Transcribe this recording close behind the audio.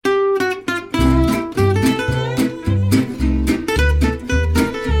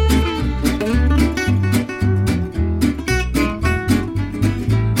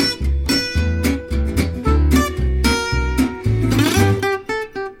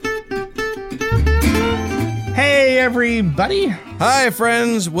everybody. Hi,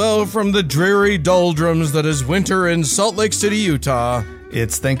 friends. Well, from the dreary doldrums that is winter in Salt Lake City, Utah,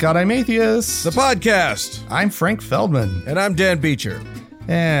 It's Thank God I'm Atheist, the podcast. I'm Frank Feldman. And I'm Dan Beecher.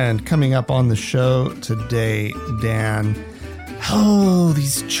 And coming up on the show today, Dan,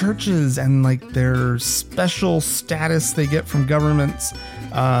 these churches and like their special status they get from governments.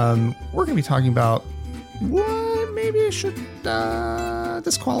 We're going to be talking about what maybe I should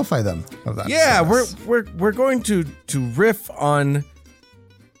disqualify them of that. Yeah, status. we're going to riff on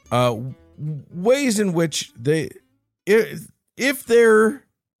ways in which they, if they're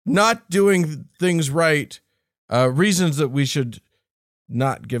not doing things right, reasons that we should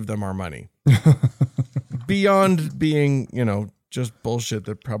not give them our money. Beyond being, just bullshit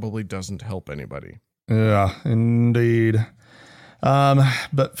that probably doesn't help anybody. Yeah, indeed.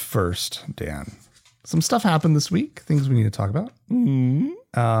 But first, Dan, some stuff happened this week, things we need to talk about.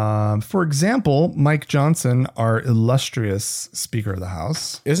 Mm-hmm. For example, Mike Johnson, our illustrious Speaker of the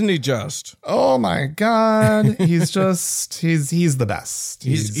House. Isn't he just? Oh my God. He's the best.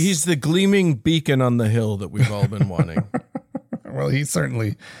 He's the gleaming beacon on the hill that we've all been wanting. Well, he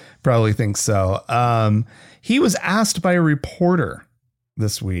certainly probably thinks so. He was asked by a reporter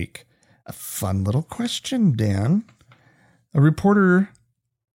this week. A fun little question, Dan. A reporter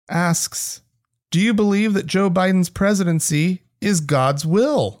asks, do you believe that Joe Biden's presidency is God's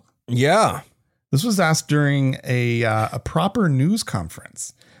will? Yeah. This was asked during a proper news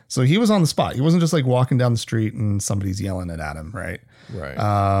conference. So he was on the spot. He wasn't just like walking down the street and somebody's yelling it at him, right?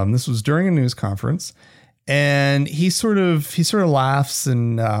 Right. This was during a news conference. And he sort of laughs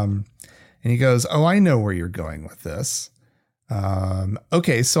and he goes, "Oh, I know where you're going with this.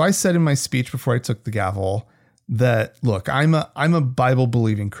 Okay, so I said in my speech before I took the gavel that, look, I'm a Bible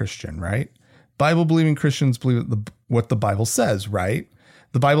believing Christian, right? Bible believing Christians believe what the Bible says, right?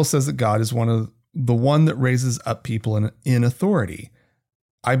 The Bible says that God is the one that raises up people in authority.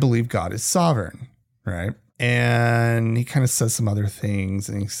 I believe God is sovereign, right?" And he kind of says some other things,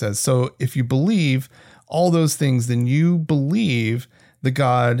 and he says, so if you believe all those things, then you believe that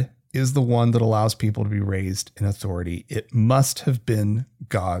God is the one that allows people to be raised in authority. It must have been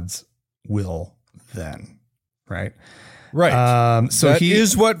God's will then, right? Right. So that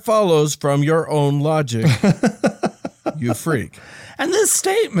is what follows from your own logic, you freak. And this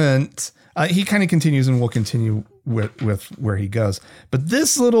statement, he kind of continues, and we'll continue with where he goes. But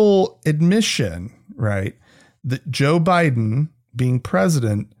this little admission, right, that Joe Biden being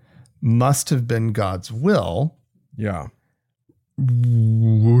president must have been God's will. Yeah.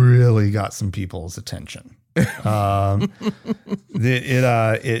 Really got some people's attention. It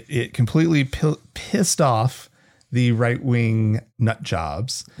completely pissed off the right-wing nut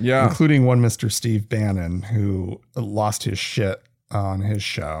jobs, including one Mr. Steve Bannon, who lost his shit on his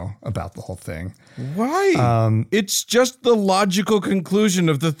show about the whole thing. Why? It's just the logical conclusion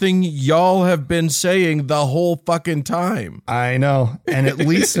of the thing y'all have been saying the whole fucking time. I know. And at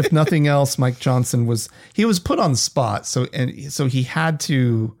least if nothing else, Mike Johnson was put on the spot. So he had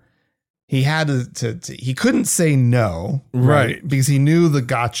to he couldn't say no. Right. Because he knew the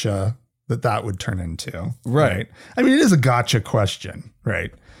gotcha that would turn into. Right. I mean, it is a gotcha question,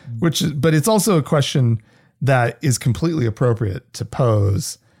 right? But it's also a question that is completely appropriate to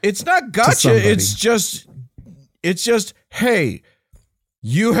pose. It's not gotcha. It's just, hey,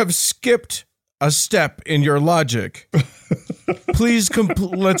 you have skipped a step in your logic. Please,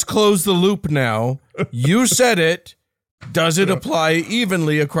 let's close the loop now. You said it. Does it apply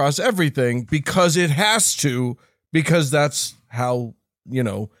evenly across everything? Because it has to, because that's how,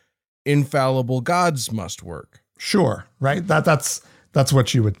 infallible gods must work. Sure. Right. That's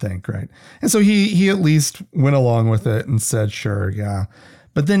what you would think. Right. And so he at least went along with it and said, sure. Yeah.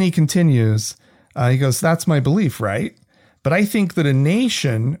 But then he continues, he goes, that's my belief. Right. But I think that a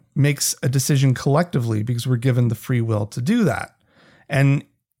nation makes a decision collectively because we're given the free will to do that. And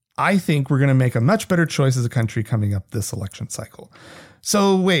I think we're going to make a much better choice as a country coming up this election cycle.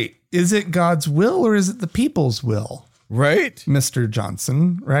 So wait, is it God's will or is it the people's will? Right. Mr.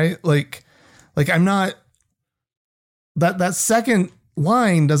 Johnson. Right. Like I'm not, that second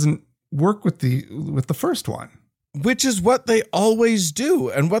line doesn't work with the first one, which is what they always do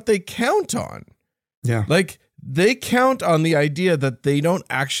and what they count on. Yeah. Like they count on the idea that they don't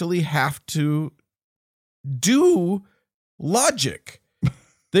actually have to do logic.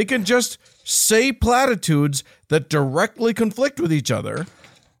 They can just say platitudes that directly conflict with each other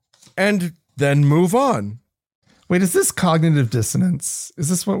and then move on. Wait, is this cognitive dissonance? Is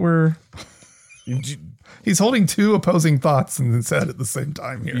this what we're... He's holding two opposing thoughts in his head at the same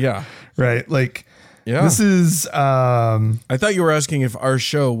time here. Yeah. Right. Like, Yeah. This is. I thought you were asking if our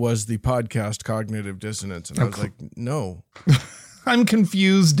show was the podcast Cognitive Dissonance, and I was like, no. I'm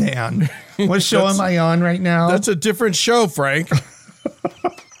confused, Dan. What show am I on right now? That's a different show, Frank.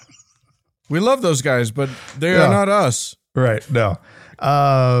 We love those guys, but they are not us. Right. No.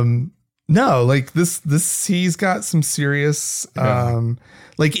 No, like this he's got some serious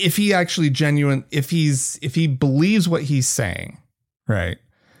like if he actually if he believes what he's saying, right,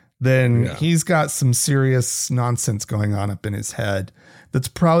 then he's got some serious nonsense going on up in his head that's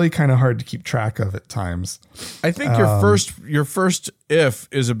probably kind of hard to keep track of at times. I think your first if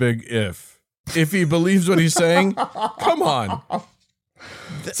is a big if. If he believes what he's saying, come on.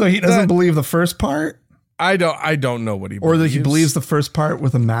 So he doesn't believe the first part? I don't know what he believes. Or that he believes the first part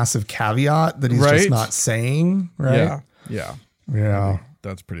with a massive caveat that he's just not saying, right? Yeah.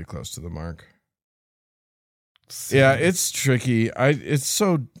 That's pretty close to the mark. Yeah, it's tricky. These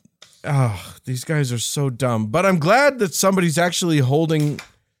guys are so dumb. But I'm glad that somebody's actually bringing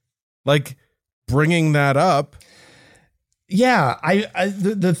that up. Yeah,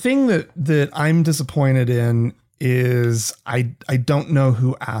 the thing that I'm disappointed in is I don't know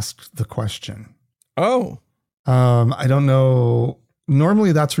who asked the question. Oh, I don't know.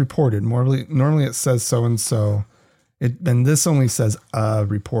 Normally that's reported. Normally it says so-and-so. And this only says a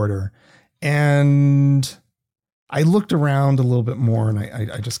reporter. And I looked around a little bit more and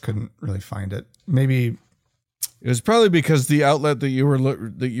I just couldn't really find it. Maybe it was probably because the outlet that you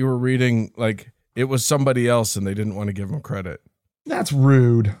were reading, like it was somebody else and they didn't want to give them credit. That's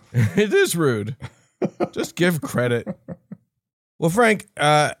rude. It is rude. Just give credit. Well, Frank,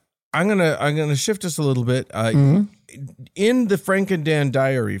 I'm gonna shift us a little bit. In the Frank and Dan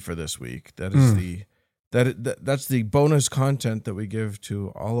diary for this week, that is that's the bonus content that we give to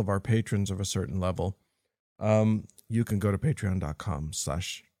all of our patrons of a certain level. You can go to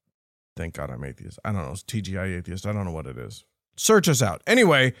patreon.com/thank God I'm atheist. I don't know, it's TGI atheist. I don't know what it is. Search us out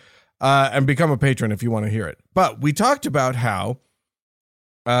anyway, and become a patron if you want to hear it. But we talked about how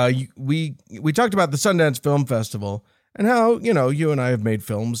we talked about the Sundance Film Festival. And how, you and I have made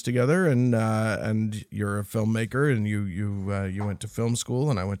films together, and you're a filmmaker, and you went to film school,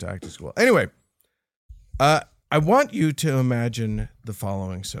 and I went to acting school. Anyway, I want you to imagine the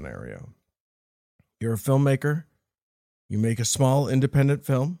following scenario. You're a filmmaker. You make a small independent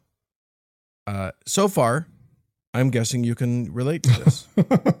film. So far, I'm guessing you can relate to this.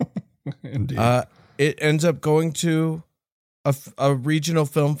 Indeed. It ends up going to a regional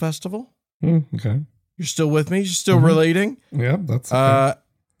film festival. Okay. You're still with me? You're still relating? Yeah, that's okay.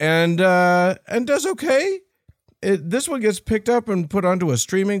 And does okay. This one gets picked up and put onto a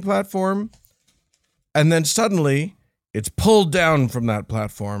streaming platform, and then suddenly it's pulled down from that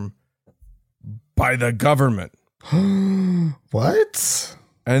platform by the government. What?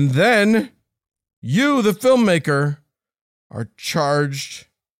 And then you, the filmmaker, are charged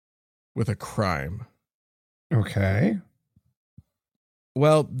with a crime. Okay.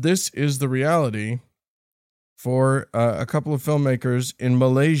 Well, this is the reality for a couple of filmmakers in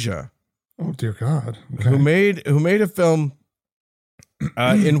Malaysia. Oh dear God! Okay. Who made a film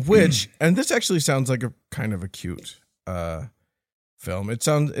in which, and this actually sounds like a kind of a cute film. It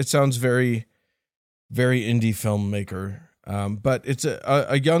sounds very, very indie filmmaker, but it's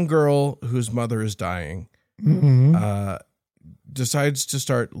a young girl whose mother is dying. Decides to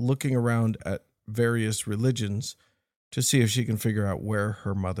start looking around at various religions to see if she can figure out where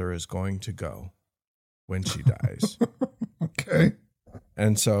her mother is going to go when she dies. Okay.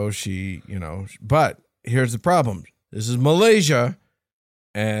 And so she, but here's the problem. This is Malaysia,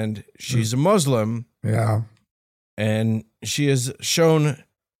 and she's a Muslim. Yeah. And she is shown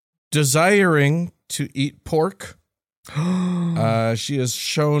desiring to eat pork. She is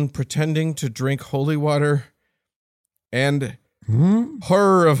shown pretending to drink holy water. And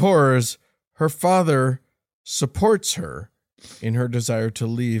horror of horrors, her father supports her in her desire to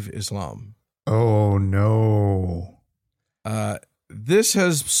leave Islam. Oh no. This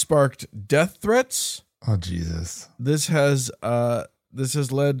has sparked death threats. Oh Jesus. This has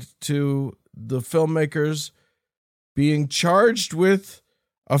led to the filmmakers being charged with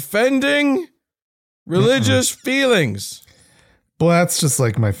offending religious feelings. Well, that's just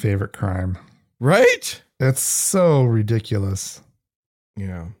like my favorite crime. Right? It's so ridiculous.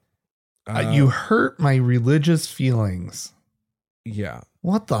 Yeah. You hurt my religious feelings. Yeah.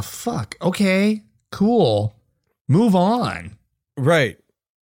 What the fuck? Okay, cool. Move on. Right.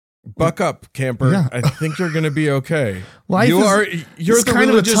 Buck up, camper. Yeah. I think you're going to be okay. You're the kind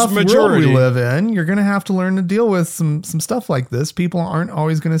of a tough majority. World we live in. You're going to have to learn to deal with some stuff like this. People aren't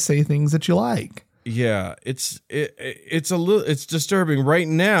always going to say things that you like. Yeah, it's disturbing right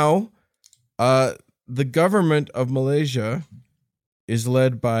now. the government of Malaysia is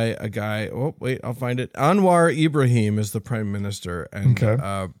led by a guy. Oh, wait, I'll find it. Anwar Ibrahim is the prime minister,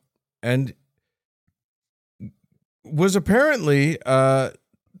 and was apparently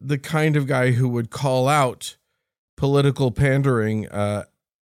the kind of guy who would call out political pandering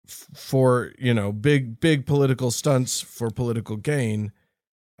for big political stunts for political gain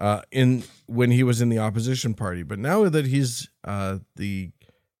when he was in the opposition party. But now that he's the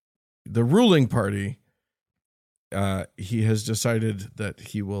ruling party, he has decided that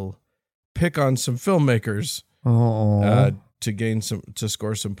he will pick on some filmmakers to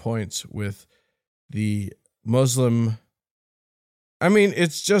score some points with the Muslim. I mean,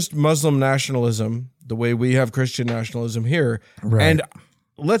 it's just Muslim nationalism, the way we have Christian nationalism here. Right. And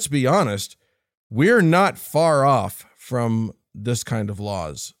let's be honest, we're not far off from this kind of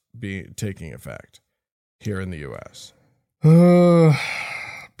laws taking effect here in the U.S.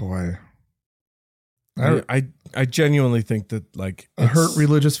 Boy. I genuinely think that, like, a hurt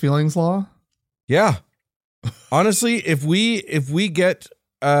religious feelings law. Yeah, honestly, if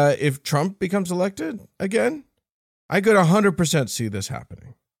Trump becomes elected again, I could 100% see this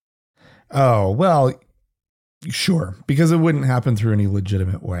happening. Oh, well, sure, because it wouldn't happen through any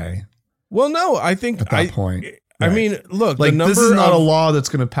legitimate way. Well, no, I think at that point. I mean, look, like, the number this is not a law that's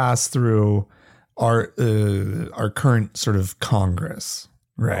going to pass through our current sort of Congress.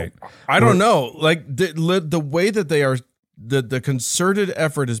 Right. I don't know. Like the way that they are, the concerted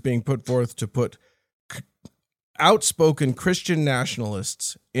effort is being put forth to put outspoken Christian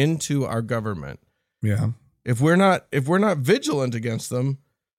nationalists into our government. Yeah. If we're not vigilant against them,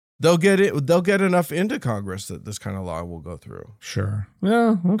 they'll get enough into Congress that this kind of law will go through. Sure.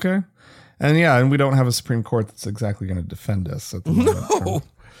 Yeah. Okay. And we don't have a Supreme Court that's exactly going to defend us at the moment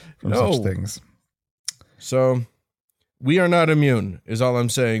from such things. So we are not immune, is all I'm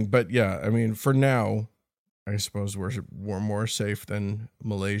saying. But yeah, I mean, for now, I suppose we're more safe than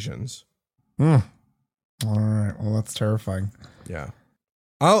Malaysians. All right. Well, that's terrifying. Yeah.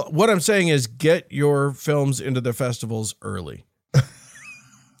 What I'm saying is, get your films into the festivals early.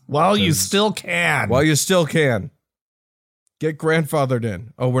 While you still can. Get grandfathered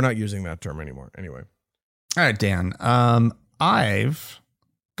in. Oh, we're not using that term anymore. Anyway. All right, Dan. I've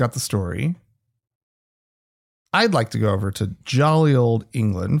got the story. I'd like to go over to jolly old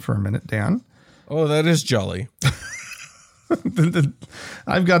England for a minute, Dan. Oh, that is jolly.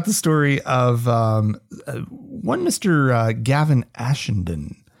 I've got the story of one Mr. Gavin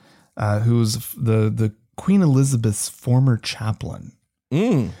Ashenden, who's the Queen Elizabeth's former chaplain,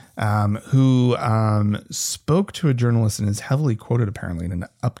 who spoke to a journalist and is heavily quoted apparently in an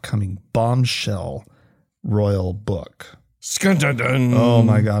upcoming bombshell royal book. Oh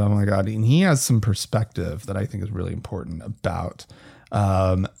my God. And he has some perspective that I think is really important about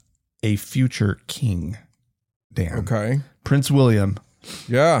a future king, Dan. Okay. Prince William.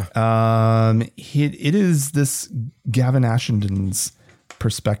 Yeah. It is this Gavin Ashenden's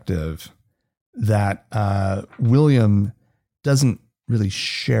perspective that William doesn't really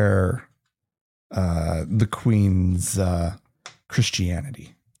share the Queen's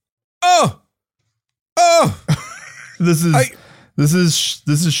Christianity. Oh. This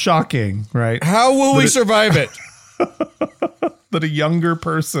is shocking, right? How will we survive it? That a younger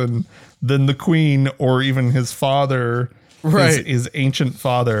person than the Queen or even his father, his ancient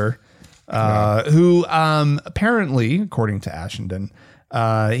father, who apparently, according to Ashenden,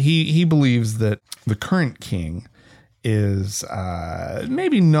 he believes that the current king is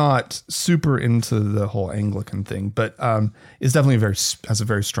maybe not super into the whole Anglican thing, but is definitely has a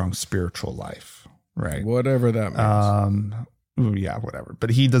very strong spiritual life. Right. Whatever that means. Yeah, whatever. But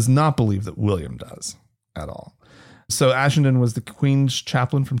he does not believe that William does at all. So Ashenden was the Queen's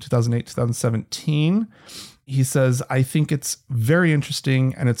chaplain from 2008 to 2017. He says, I think it's very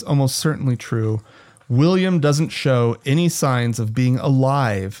interesting and it's almost certainly true. William doesn't show any signs of being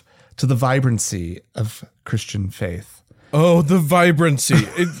alive to the vibrancy of Christian faith. Oh, the vibrancy.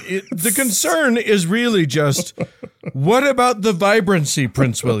 The concern is really just, what about the vibrancy,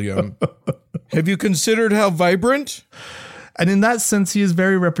 Prince William? Have you considered how vibrant? And in that sense, he is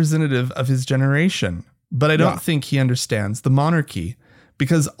very representative of his generation. But I don't think he understands the monarchy,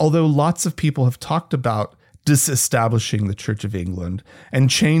 because although lots of people have talked about disestablishing the Church of England and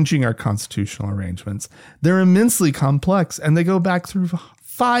changing our constitutional arrangements, they're immensely complex and they go back through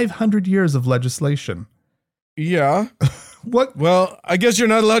 500 years of legislation. Yeah. What? Well, I guess you're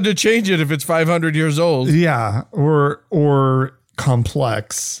not allowed to change it if it's 500 years old. Yeah. Or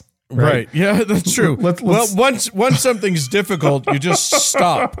complex. Right. Yeah, that's true. Once something's difficult, you just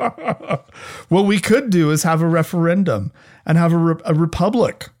stop. What we could do is have a referendum and have a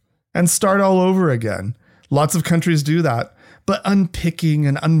republic and start all over again. Lots of countries do that. But unpicking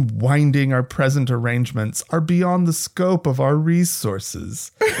and unwinding our present arrangements are beyond the scope of our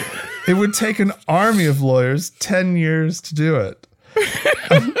resources. It would take an army of lawyers 10 years to do it.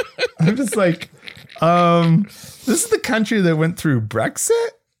 I'm just like, this is the country that went through Brexit?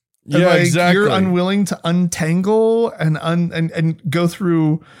 Yeah, like, exactly. You're unwilling to untangle and go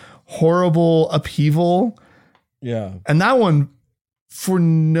through horrible upheaval. Yeah. And that one for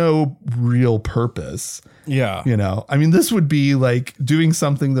no real purpose. Yeah. You know, I mean, this would be like doing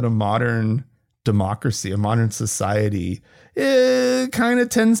something that a modern democracy, a modern society kind of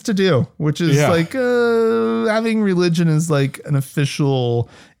tends to do, which is like having religion as like an official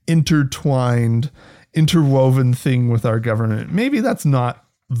interwoven thing with our government. Maybe that's not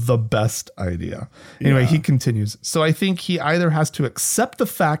the best idea. Anyway, he continues. So I think he either has to accept the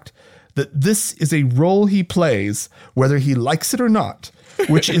fact that this is a role he plays, whether he likes it or not,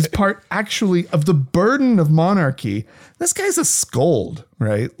 which is part actually of the burden of monarchy. This guy's a scold,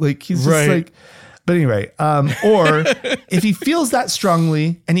 right? Like he's just like, but anyway, or if he feels that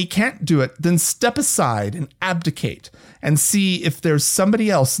strongly and he can't do it, then step aside and abdicate and see if there's somebody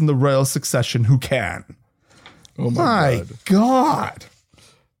else in the royal succession who can. Oh my God.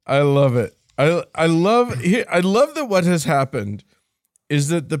 I love it. I love that what has happened is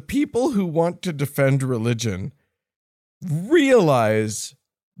that the people who want to defend religion realize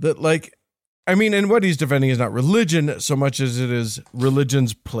that, like, I mean, and what he's defending is not religion so much as it is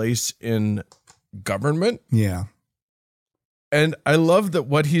religion's place in government. Yeah. And I love that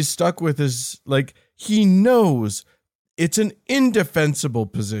what he's stuck with is, like, he knows it's an indefensible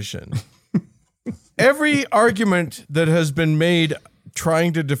position. Every argument that has been made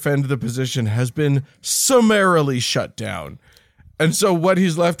trying to defend the position has been summarily shut down. And so what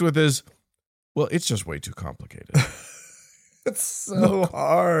he's left with is, well, it's just way too complicated. It's so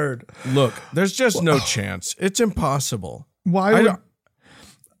hard. Look, there's just no chance. It's impossible. Why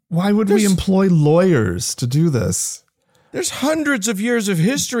would we employ lawyers to do this? There's hundreds of years of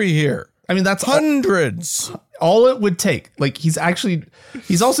history here. I mean, that's hundreds. All it would take. Like he's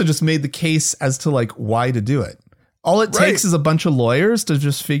also just made the case as to like why to do it. All it takes is a bunch of lawyers to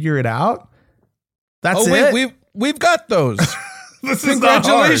just figure it out. That's it. We've got those.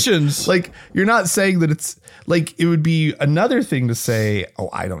 Congratulations. Like, you're not saying that it's like, it would be another thing to say, oh,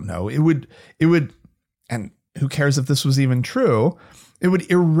 I don't know. It would, and who cares if this was even true? It would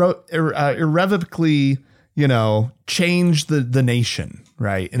irrevocably, change the nation,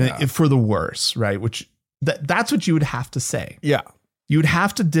 right? And for the worse, right? Which that's what you would have to say. Yeah. You would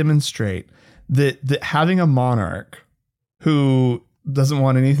have to demonstrate that having a monarch who doesn't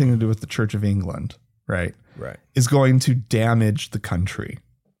want anything to do with the Church of England, right, is going to damage the country.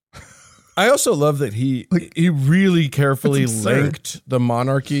 I also love that he really carefully linked the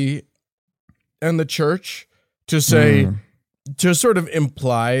monarchy and the church to say, to sort of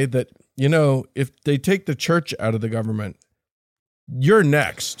imply that, if they take the church out of the government, you're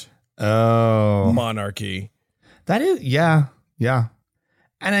next. Oh, monarchy. That is, yeah. And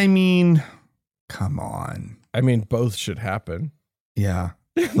I mean, come on. I mean, both should happen. Yeah.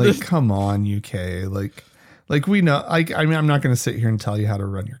 Like, come on, UK. Like we know, I mean, I'm not going to sit here and tell you how to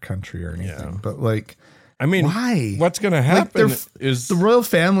run your country or anything, but like, I mean, why? What's going to happen is the royal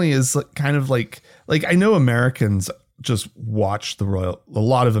family is kind of like I know Americans just watch a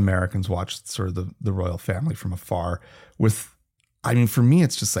lot of Americans watch sort of the royal family from afar I mean, for me,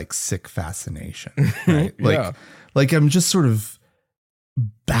 it's just like sick fascination, right? Like I'm just sort of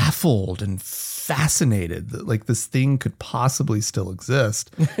baffled and fascinated that like this thing could possibly still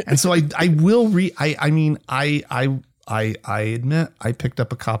exist. And so I will I admit I picked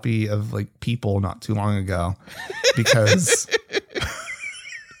up a copy of like People not too long ago because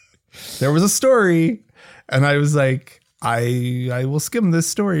there was a story and I was like, I will skim this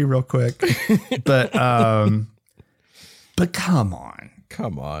story real quick. But come on.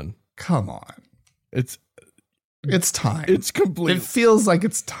 It's time. It's complete. It feels like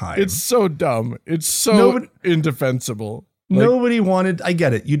it's time. It's so dumb. It's so indefensible. Nobody wanted, I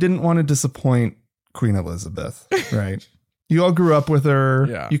get it. You didn't want to disappoint Queen Elizabeth, right? You all grew up with her.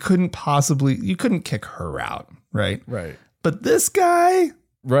 Yeah. You couldn't kick her out, right? Right. But this guy,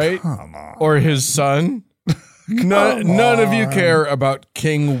 right? Come on. Or his son. None of you care about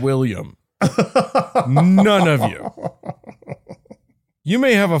King William. None of you. You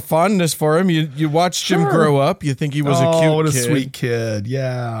may have a fondness for him. You watched him grow up. You think he was a cute kid. Oh, what a sweet kid.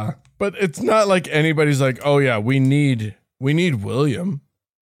 Yeah. But it's not like anybody's like, oh yeah, we need William.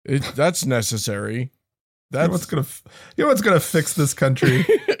 That's necessary. That's you know what's gonna fix this country?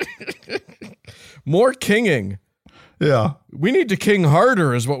 More kinging. Yeah. We need to king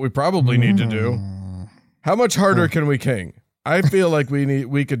harder is what we probably need to do. How much harder can we king? I feel like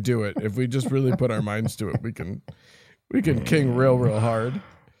we could do it if we just really put our minds to it. We can king real hard.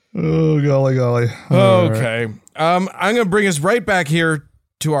 Oh, golly. Okay. Right. I'm going to bring us right back here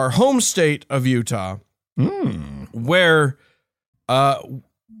to our home state of Utah, where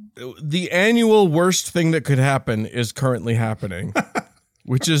the annual worst thing that could happen is currently happening,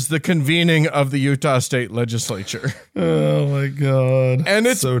 which is the convening of the Utah State Legislature. Oh, my God. And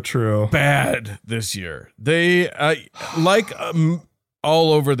it's so true. Bad this year. They, like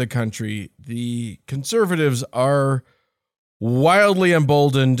all over the country, the conservatives are wildly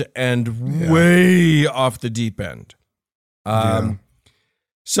emboldened and way off the deep end.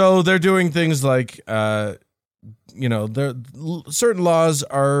 So they're doing things like, certain laws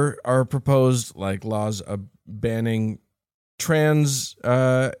are proposed, like laws of banning trans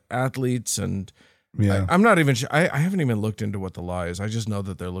athletes, and I'm not even sure. I haven't even looked into what the law is. I just know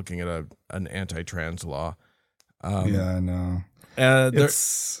that they're looking at an anti-trans law. I know.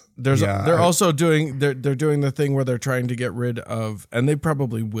 They're also doing they're doing the thing where they're trying to get rid of, and they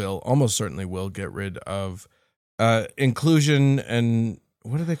probably will, almost certainly will get rid of inclusion, and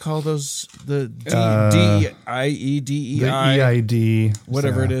what do they call those? The DEI, the EID,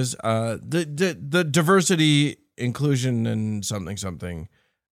 whatever it is. The diversity, inclusion, and something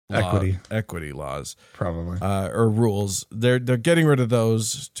equity laws, probably, or rules. They're getting rid of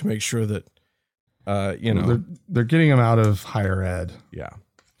those to make sure that they're getting them out of higher ed. Yeah.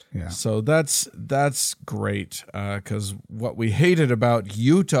 So that's great, because what we hated about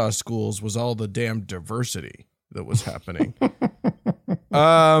Utah schools was all the damn diversity that was happening.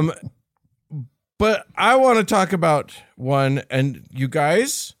 But I want to talk about one, and you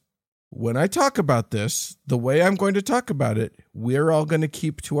guys, when I talk about this, the way I'm going to talk about it, we're all going to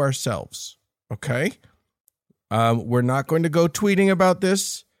keep to ourselves. Okay. We're not going to go tweeting about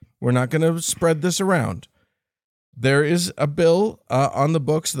this. We're not going to spread this around. There is a bill on the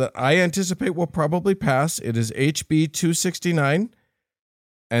books that I anticipate will probably pass. It is HB 269,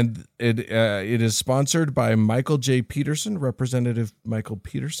 and it is sponsored by Michael J. Peterson, Representative Michael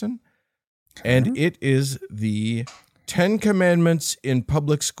Peterson, and it is the 10 Commandments in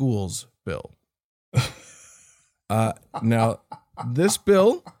Public Schools bill. Now, this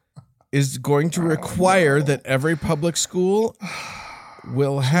bill is going to require that every public school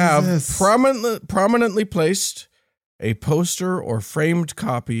will have prominently placed a poster or framed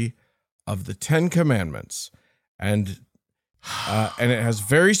copy of the 10 Commandments, and it has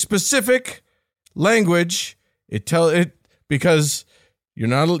very specific language. Because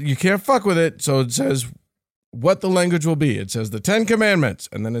you can't fuck with it. So it says what the language will be. It says the 10 Commandments,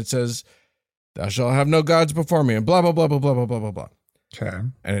 and then it says, "Thou shalt have no gods before me," and blah blah blah blah blah blah blah blah blah. Okay.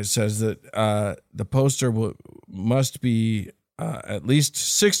 And it says that the poster must be at least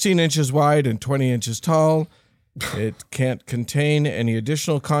 16 inches wide and 20 inches tall. It can't contain any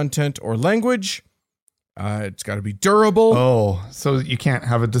additional content or language. It's got to be durable. Oh, so you can't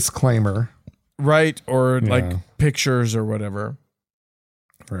have a disclaimer. Right, or like pictures or whatever.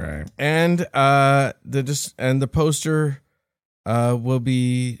 Right. And the poster will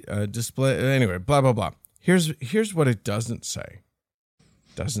be displayed. Anyway, blah blah blah. Here's what it doesn't say.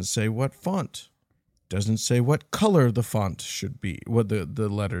 Doesn't say what font. Doesn't say what color the font should be, what the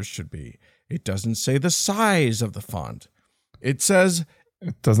letters should be. It doesn't say the size of the font. It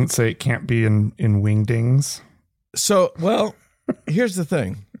doesn't say it can't be in wingdings. So, well, here's the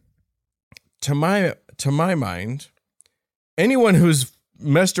thing. To my mind, anyone who's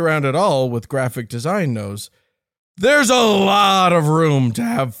messed around at all with graphic design knows there's a lot of room to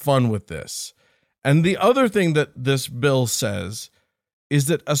have fun with this. And the other thing that this bill says is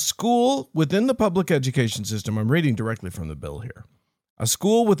that a school within the public education system, I'm reading directly from the bill here, a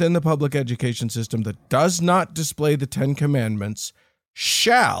school within the public education system that does not display the 10 Commandments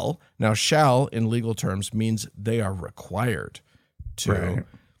shall in legal terms means they are required to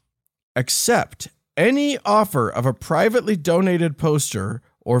accept any offer of a privately donated poster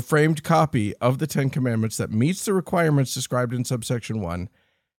or framed copy of the 10 Commandments that meets the requirements described in subsection 1,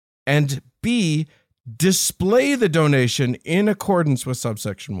 and B, display the donation in accordance with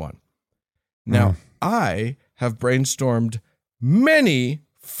subsection 1. Now, I have brainstormed many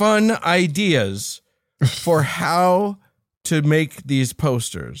fun ideas for how to make these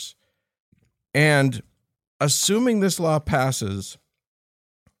posters. And assuming this law passes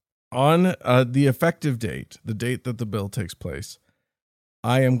on the effective date, the date that the bill takes place,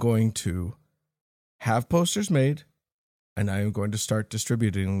 I am going to have posters made, and I am going to start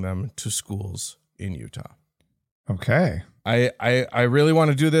distributing them to schools in Utah. Okay. I really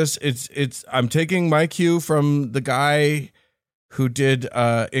want to do this. I'm taking my cue from the guy who did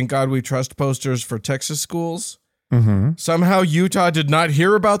In God We Trust posters for Texas schools. Mm-hmm. Somehow Utah did not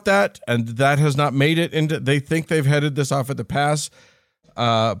hear about that, and that has not made it into. They think they've headed this off at the pass.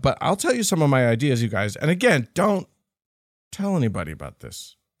 But I'll tell you some of my ideas, you guys. And again, don't tell anybody about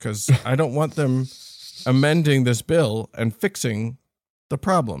this, because I don't want them amending this bill and fixing the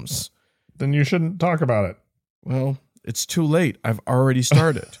problems. Then you shouldn't talk about it. Well, it's too late. I've already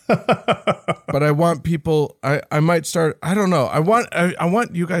started. But I want people. I might start. I don't know. I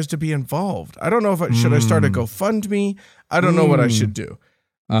want you guys to be involved. I don't know if should I start a GoFundMe. I don't know what I should do.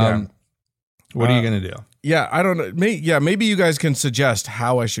 What are you gonna do? Yeah, I don't know. Maybe you guys can suggest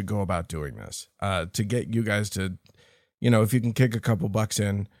how I should go about doing this to get you guys to, if you can kick a couple bucks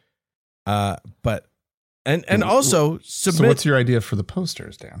in. But also submit. So what's your idea for the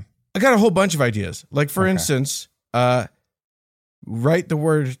posters, Dan? I got a whole bunch of ideas. Like, for instance, write the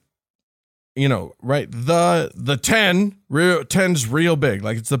word, write the 10. 10's real big.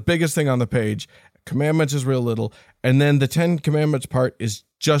 Like, it's the biggest thing on the page. Commandments is real little. And then the 10 commandments part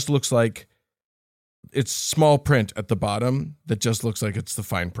just looks like it's small print at the bottom that just looks like it's the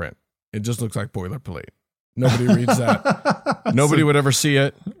fine print. It just looks like boilerplate. Nobody reads that. Nobody would ever see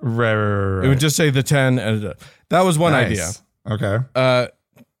it. Right. It would just say the 10. That was one idea. Okay.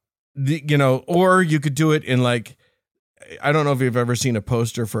 Or you could do it in like, I don't know if you've ever seen a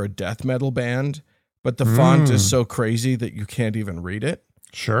poster for a death metal band, but the font is so crazy that you can't even read it.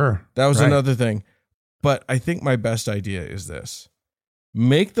 Sure. That was another thing. But I think my best idea is this.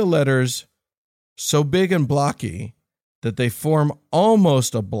 Make the letters so big and blocky that they form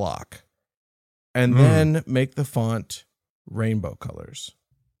almost a block, and then make the font rainbow colors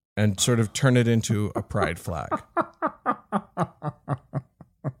and sort of turn it into a pride flag.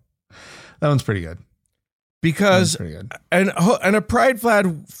 That one's pretty good. Because and a pride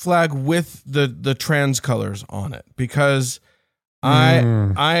flag with the trans colors on it, because I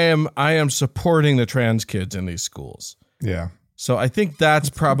am supporting the trans kids in these schools. Yeah. So I think that's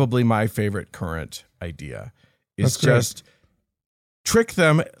probably my favorite current idea. Is just trick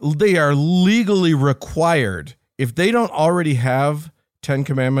them. They are legally required, if they don't already have 10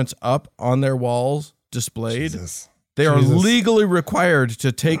 commandments up on their walls displayed. They are legally required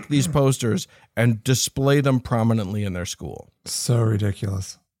to take these posters and display them prominently in their school. So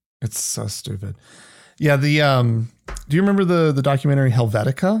ridiculous. It's so stupid. Yeah. Do you remember the documentary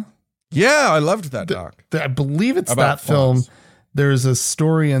Helvetica? Yeah, I loved that doc. I believe it's about that film. There's a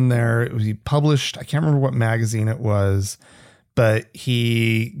story in there. He published, I can't remember what magazine it was, but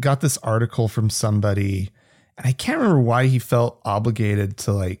he got this article from somebody, and I can't remember why he felt obligated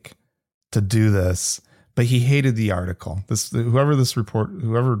to do this. But he hated the article. Whoever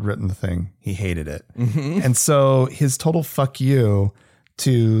had written the thing, he hated it. Mm-hmm. And so his total fuck you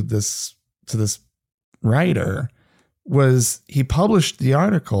to this writer was he published the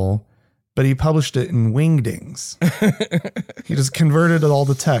article, but he published it in wingdings. He just converted all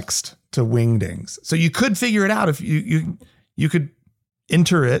the text to wingdings. So you could figure it out if you could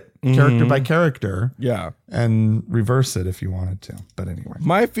enter it character by character, and reverse it if you wanted to. But anyway,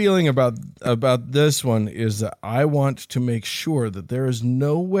 my feeling about this one is that I want to make sure that there is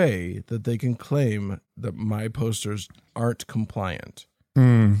no way that they can claim that my posters aren't compliant.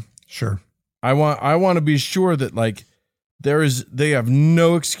 Sure. I want to be sure that they have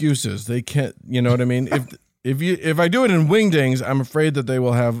no excuses. They can't, you know what I mean? If I do it in wingdings, I'm afraid that they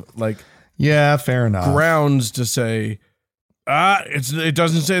will have fair enough, grounds to say, it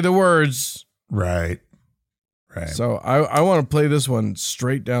doesn't say the words. Right. So I want to play this one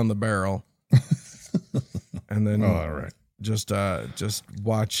straight down the barrel, and then all right, just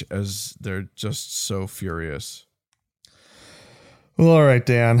watch as they're just so furious. Well, all right,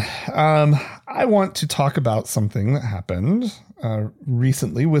 Dan. I want to talk about something that happened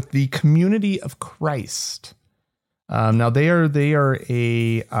recently with the Community of Christ. Now they are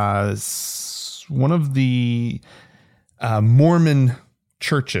one of the Mormon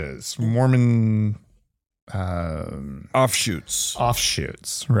churches, Mormon offshoots,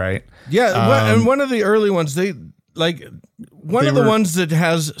 right? Yeah, and one of the early ones, the ones that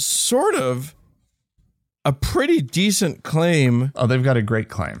has sort of a pretty decent claim. Oh, they've got a great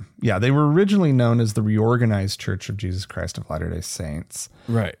claim. Yeah, they were originally known as the Reorganized Church of Jesus Christ of Latter-day Saints.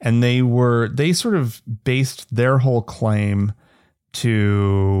 Right. And they sort of based their whole claim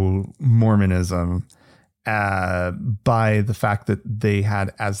to Mormonism by the fact that they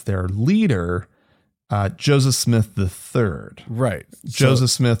had as their leader Joseph Smith III. Right.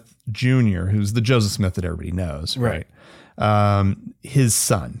 Joseph Smith Jr., who's the Joseph Smith that everybody knows. Right. His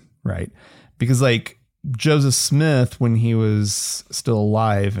son. Right. Because Joseph Smith, when he was still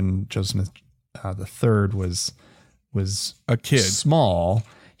alive, and Joseph Smith the third was a kid, small,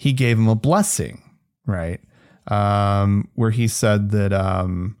 he gave him a blessing, right? Where he said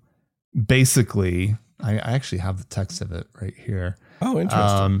that basically, I actually have the text of it right here. Oh,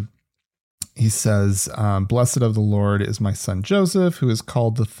 interesting. He says, "Blessed of the Lord is my son Joseph, who is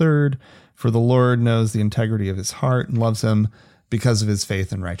called the third, for the Lord knows the integrity of his heart and loves him because of his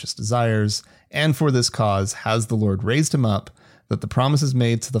faith and righteous desires. And for this cause has the Lord raised him up, that the promises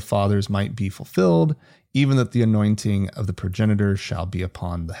made to the fathers might be fulfilled, even that the anointing of the progenitor shall be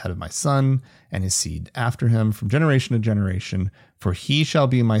upon the head of my son and his seed after him from generation to generation. For he shall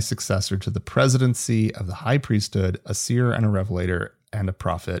be my successor to the presidency of the high priesthood, a seer and a revelator and a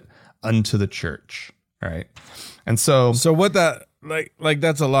prophet unto the church." Right. And so what that like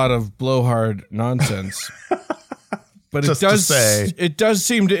that's a lot of blowhard nonsense. But it does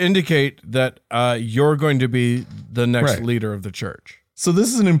seem to indicate that you're going to be the next leader of the church. So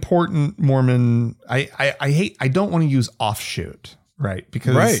this is an important Mormon. I don't want to use offshoot, right?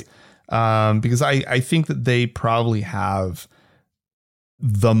 Because I think that they probably have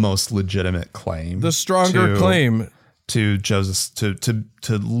the most legitimate claim, the stronger claim to Joseph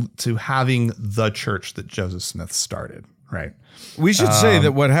to having the church that Joseph Smith started, right? We should say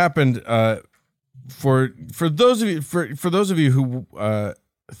that what happened for those of you who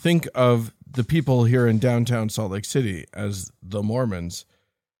think of the people here in downtown Salt Lake City as the Mormons,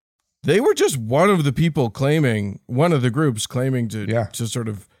 they were just one of the groups claiming to sort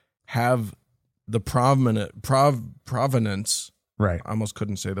of have the provenance. Right. I almost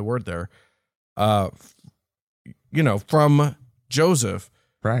couldn't say the word there. From Joseph.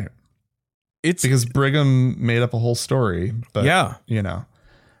 Right. It's because Brigham made up a whole story, but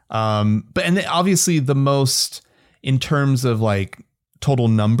and obviously the most in terms of like total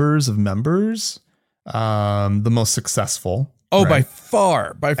numbers of members, the most successful. Oh, right? by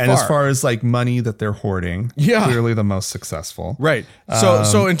far. And as far as like money that they're hoarding, clearly the most successful. Right.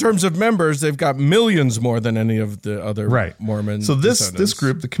 So in terms of members, they've got millions more than any of the other Mormon. So this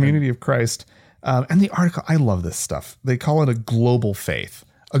group, the Community of Christ, and the article, I love this stuff. They call it a global faith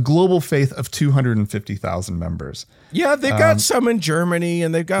of 250,000 members. Yeah, they've got some in Germany,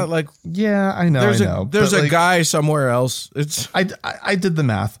 and they've got like I know. There's a guy somewhere else. I did the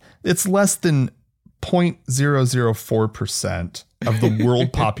math. It's less than 0.004% of the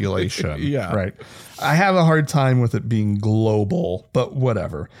world population. Right. I have a hard time with it being global, but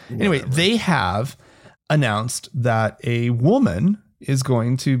whatever. Anyway, they have announced that a woman is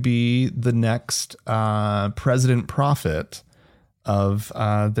going to be the next president prophet of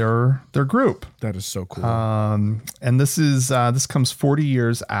their group. That is so cool. And this comes 40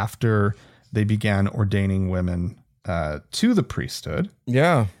 years after they began ordaining women to the priesthood.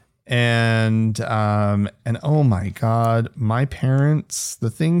 Yeah. And oh my God, my parents, the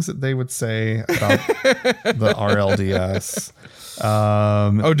things that they would say about the RLDS.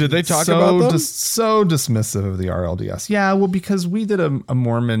 Did they talk about them? So dismissive of the RLDS. Yeah, well, because we did our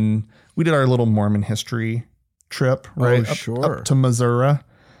little Mormon history trip, right? Up to Missouri.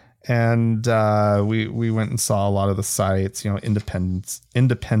 And we went and saw a lot of the sites, Independence,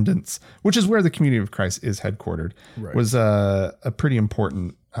 which is where the Community of Christ is headquartered, was a pretty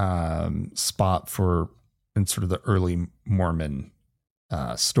important spot in sort of the early Mormon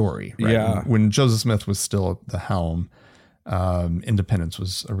story. Right? Yeah. When Joseph Smith was still at the helm, Independence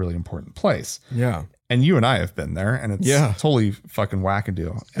was a really important place. Yeah. And you and I have been there, and it's totally fucking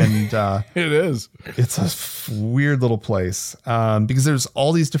wackadoo. And it is. It's a weird little place because there's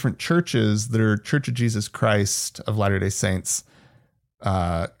all these different churches that are Church of Jesus Christ of Latter-day Saints,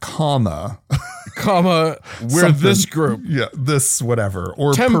 comma, we're this group. Yeah, this whatever,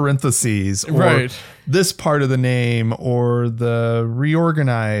 or parentheses, or this part of the name, or the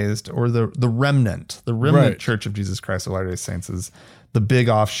reorganized, or the remnant. The remnant Church of Jesus Christ of Latter-day Saints is the big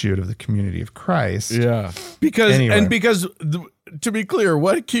offshoot of the Community of Christ. Yeah. Because to be clear,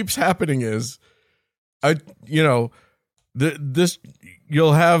 what keeps happening is, you'll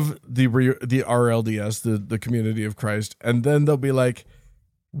have the RLDS, the Community of Christ, and then they'll be like,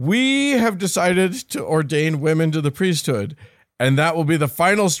 we have decided to ordain women to the priesthood, and that will be the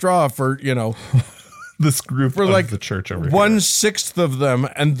final straw for, this group for of like the church over here. 1/6 of them,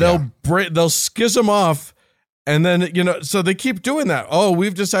 and they'll schism off. And then, so they keep doing that. Oh,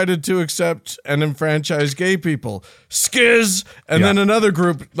 we've decided to accept and enfranchise gay people. Skiz. And then another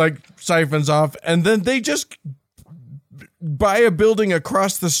group like siphons off. And then they just buy a building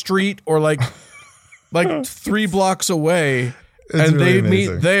across the street or like 3 blocks away. It's really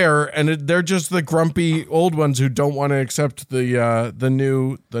amazing. Meet there. And they're just the grumpy old ones who don't want to accept the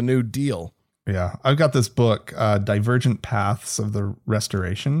new deal. Yeah. I've got this book, Divergent Paths of the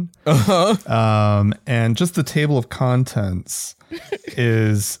Restoration. And just the table of contents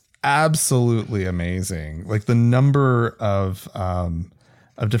is absolutely amazing. Like the number of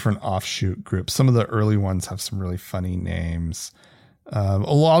different offshoot groups. Some of the early ones have some really funny names. A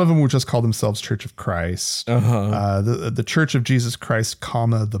lot of them would just call themselves Church of Christ. The Church of Jesus Christ,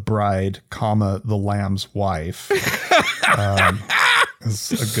 comma, the bride, comma, the Lamb's wife.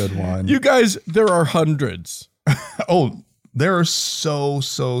 Is a good one. You guys, there are hundreds. Oh, there are so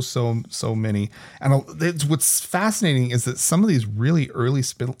many. And what's fascinating is that some of these really early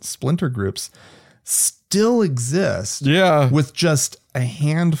splinter groups still exist. Yeah. With just a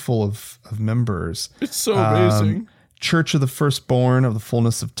handful of members. It's so amazing. Church of the Firstborn of the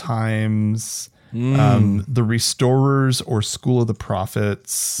Fullness of Times, the Restorers or School of the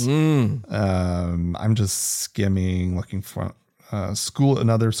Prophets. I'm just skimming, looking for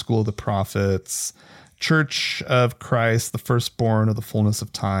another School of the Prophets, Church of Christ, the Firstborn of the Fullness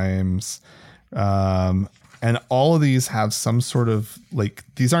of Times. And all of these have some sort of like,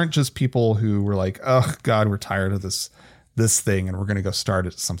 these aren't just people who were like, oh God, we're tired of this thing and we're going to go start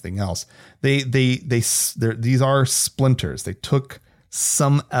at something else. These are splinters. They took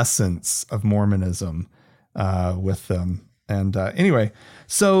some essence of Mormonism with them. And anyway,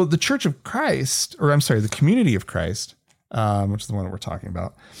 so the Church of Christ, the Community of Christ, which is the one that we're talking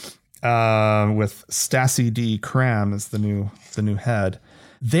about, with Stacey D. Cram as the new head,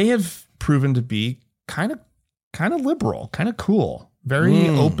 they have proven to be kind of liberal, kind of cool. Very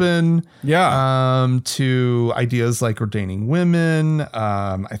open to ideas like ordaining women.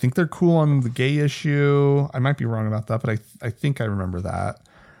 I think they're cool on the gay issue. I might be wrong about that, but I think I remember that.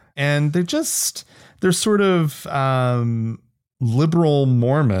 And they're sort of liberal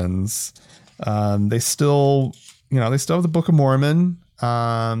Mormons. They still have the Book of Mormon.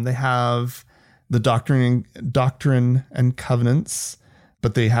 They have the Doctrine and Covenants,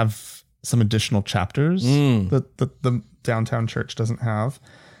 but they have some additional chapters that the downtown church doesn't have.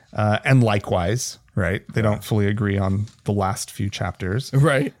 And likewise, right? They don't fully agree on the last few chapters.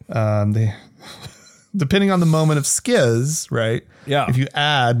 Right. They, depending on the moment of skiz, right? Yeah. If you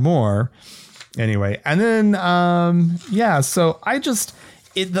add more. Anyway. And then, so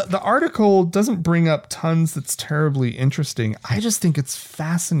the article doesn't bring up tons that's terribly interesting. I just think it's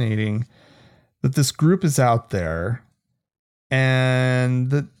fascinating that this group is out there and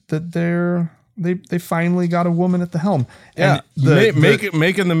that they finally got a woman at the helm. Yeah,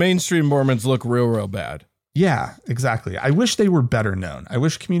 making the mainstream Mormons look real bad. Yeah, exactly. I wish they were better known. I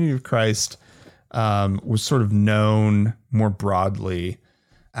wish Community of Christ was sort of known more broadly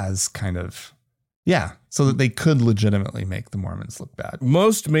as kind of, so that they could legitimately make the Mormons look bad.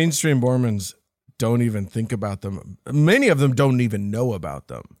 Most mainstream Mormons don't even think about them. Many of them don't even know about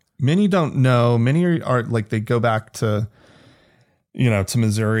them. Many don't know. Many are like, they go back to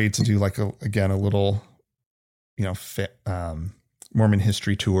Missouri to do like a little, Mormon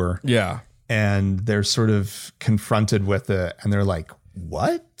history tour. Yeah. And they're sort of confronted with it and they're like,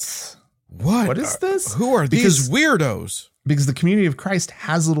 what is this? Who are these weirdos? Because the Community of Christ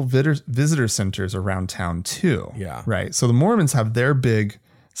has little visitor centers around town too. Yeah. Right. So the Mormons have their big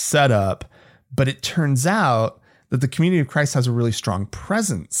setup, but it turns out that the Community of Christ has a really strong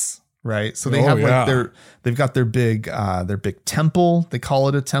presence. Right. So they they've got their big temple. They call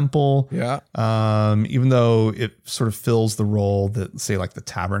it a temple. Yeah. Even though it sort of fills the role that, say, like the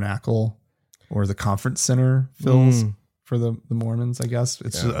tabernacle or the conference center fills for the Mormons, I guess.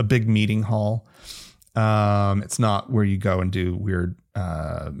 It's a big meeting hall. It's not where you go and do weird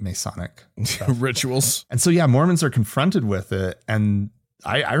Masonic rituals. And so, Mormons are confronted with it. And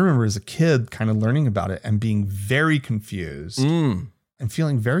I remember as a kid kind of learning about it and being very confused. And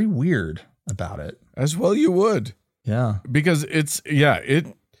feeling very weird about it. As well you would. Yeah. Because it's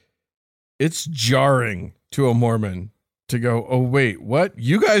jarring to a Mormon to go, oh, wait, what?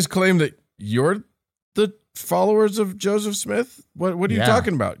 You guys claim that you're the followers of Joseph Smith? What are you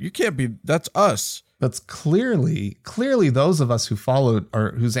talking about? You can't be. That's us. That's clearly those of us who followed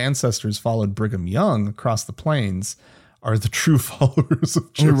or whose ancestors followed Brigham Young across the plains are the true followers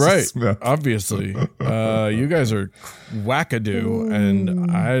of Joseph Smith. Obviously. You guys are wackadoo, and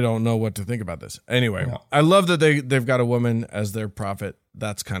I don't know what to think about this. Anyway, I love that they've got a woman as their prophet.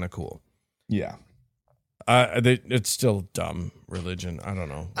 That's kind of cool. Yeah. It's still dumb religion. I don't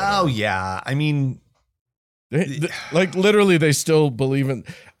know. Whatever. Oh, yeah. I mean... like literally they still believe in...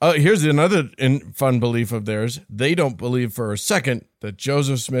 here's another fun belief of theirs. They don't believe for a second that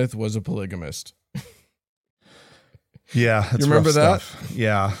Joseph Smith was a polygamist. Yeah. You remember that?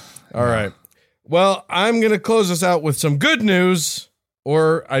 Yeah. All right. Well, I'm going to close us out with some good news.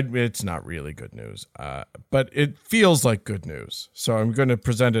 It's not really good news, but it feels like good news. So I'm going to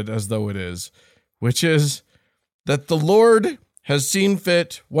present it as though it is, which is that the Lord has seen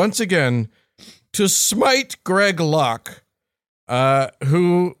fit once again to smite Greg Locke,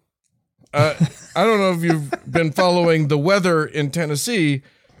 who, I don't know if you've been following the weather in Tennessee,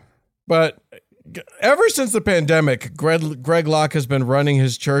 but ever since the pandemic, Greg Locke has been running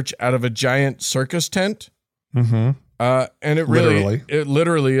his church out of a giant circus tent. Mm-hmm. And it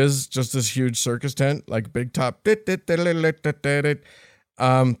literally is just this huge circus tent, like big top.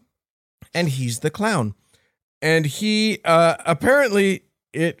 And he's the clown. And he, apparently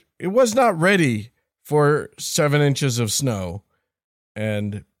it was not ready for 7 inches of snow.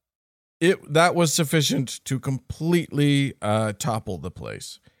 And that was sufficient to completely, topple the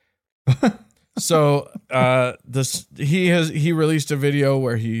place. So, he released a video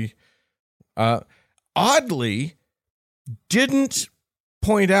where he, oddly didn't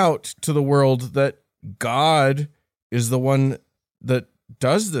point out to the world that God is the one that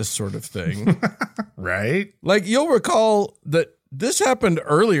does this sort of thing. Right? Like, you'll recall that this happened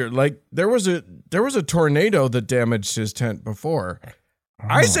earlier. Like, there was a tornado that damaged his tent before. Oh.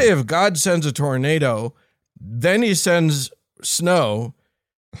 I say if God sends a tornado, then he sends snow.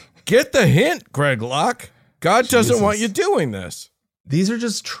 Get the hint, Greg Locke. God doesn't want you doing this. These are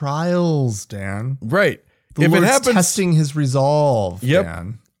just trials, Dan. Right. The Lord's testing his resolve,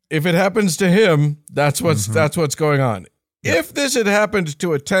 Dan. If it happens to him, that's what's going on. Yep. If this had happened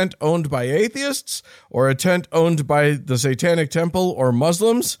to a tent owned by atheists or a tent owned by the Satanic Temple or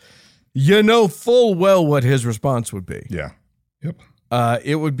Muslims, you know full well what his response would be. Yeah. Yep.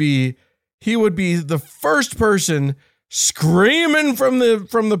 He would be the first person screaming from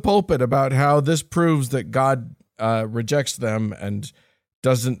the pulpit about how this proves that God rejects them and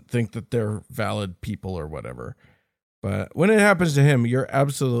doesn't think that they're valid people or whatever. But when it happens to him, you're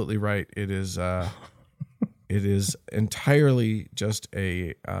absolutely right. It is entirely just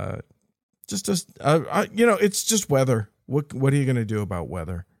it's just weather. What are you going to do about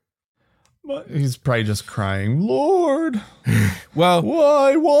weather? He's probably just crying, Lord. Well,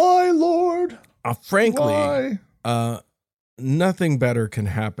 why, Lord? Frankly, why? Nothing better can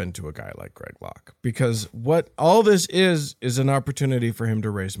happen to a guy like Greg Locke, because what all this is an opportunity for him to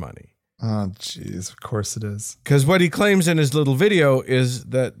raise money. Oh, geez, of course it is. Because what he claims in his little video is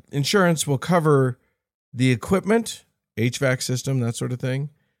that insurance will cover the equipment, HVAC system, that sort of thing,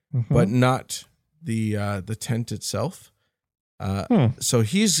 but not the tent itself. So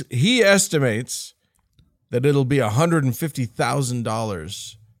he estimates that it'll be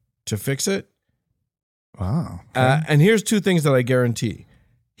 $150,000 to fix it. Wow. Okay. And here's two things that I guarantee.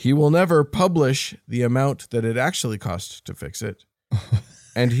 He will never publish the amount that it actually cost to fix it.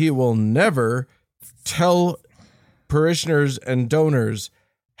 And he will never tell parishioners and donors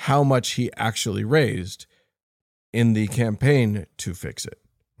how much he actually raised in the campaign to fix it.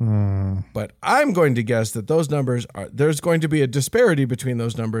 But I'm going to guess that those numbers there's going to be a disparity between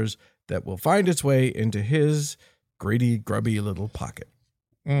those numbers that will find its way into his greedy, grubby little pocket.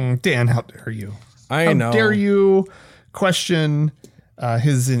 Dan, how dare you? I know. How dare you question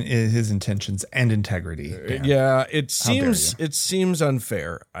his intentions and integrity? Dan. Yeah, it seems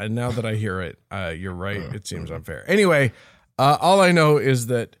unfair. Now that I hear it, you're right. It seems unfair. Anyway, all I know is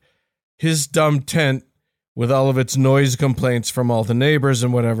that his dumb tent, with all of its noise complaints from all the neighbors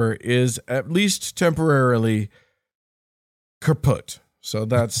and whatever, is at least temporarily kaput. So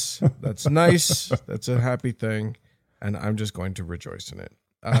that's nice. That's a happy thing, and I'm just going to rejoice in it.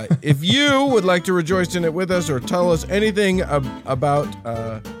 If you would like to rejoice in it with us or tell us anything about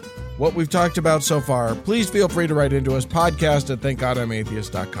what we've talked about so far, please feel free to write into us,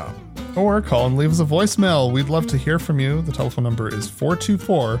 podcast@thankgodimatheist.com. Or call and leave us a voicemail. We'd love to hear from you. The telephone number is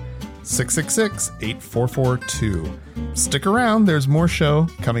 424-666-8442. Stick around. There's more show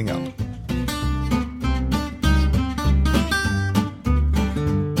coming up.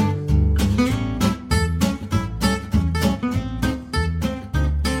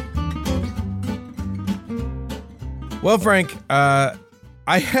 Well, Frank, I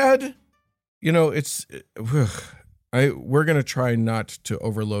had, we're going to try not to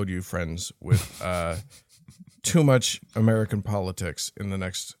overload you, friends, with too much American politics in the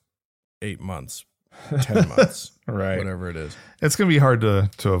next 8 months, 10 months, right? Whatever it is. It's going to be hard to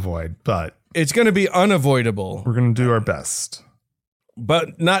avoid, but it's going to be unavoidable. We're going to do our best.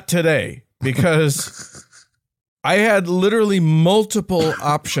 But not today, because I had literally multiple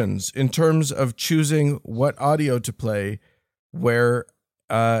options in terms of choosing what audio to play, where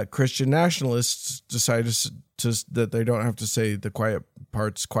Christian nationalists decide that they don't have to say the quiet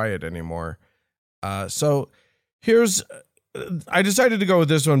parts quiet anymore. So here's I decided to go with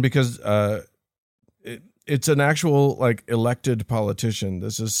this one because it's an actual like elected politician.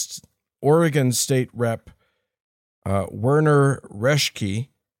 This is Oregon State Rep Werner Reschke,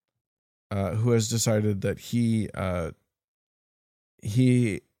 who has decided that he I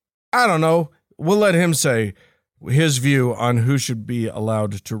don't know. We'll let him say his view on who should be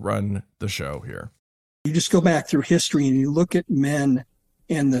allowed to run the show here. You just go back through history and you look at men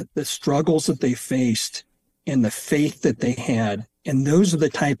and the struggles that they faced and the faith that they had. And those are the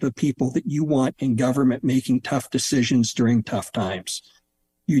type of people that you want in government making tough decisions during tough times.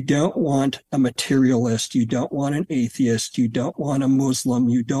 You don't want a materialist. You don't want an atheist. You don't want a Muslim.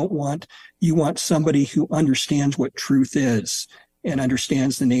 You want somebody who understands what truth is and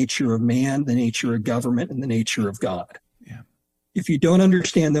understands the nature of man, the nature of government, and the nature of God. Yeah. If you don't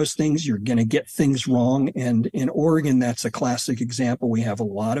understand those things, you're going to get things wrong. And in Oregon, that's a classic example. We have a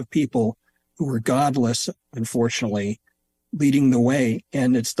lot of people who are godless, unfortunately, leading the way,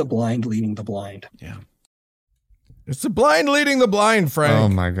 and it's the blind leading the blind. Yeah. It's the blind leading the blind, Frank. Oh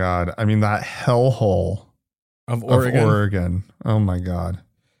my God. I mean, that hellhole of Oregon. Oh my God.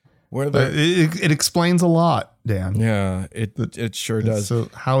 Where it explains a lot, Dan. Yeah, it sure does. So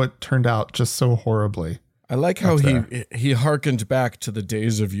how it turned out just so horribly. I like how he hearkened back to the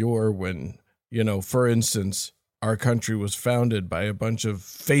days of yore when, for instance, our country was founded by a bunch of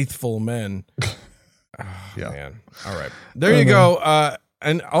faithful men. Yeah. Man. All right. There you go.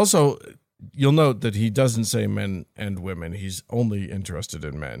 And also, you'll note that he doesn't say men and women. He's only interested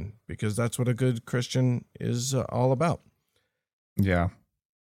in men because that's what a good Christian is all about. Yeah.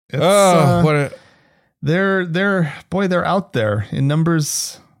 It's, they're out there in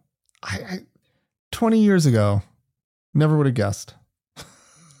numbers. 20 years ago, never would have guessed.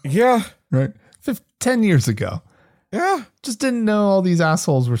 Yeah. Right. 10 years ago. Yeah. Just didn't know all these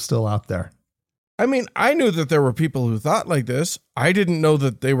assholes were still out there. I mean, I knew that there were people who thought like this. I didn't know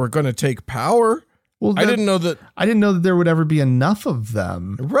that they were going to take power. Well, I didn't know that there would ever be enough of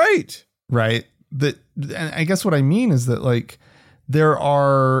them. Right. Right. And I guess what I mean is that like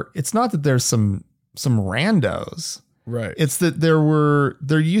it's not that there's some randos. Right. It's that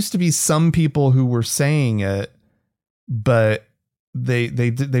there used to be some people who were saying it, but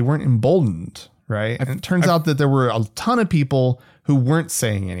they weren't emboldened. Right. And it turns out that there were a ton of people who weren't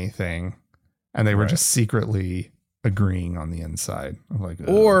saying anything and they were just secretly agreeing on the inside. Like,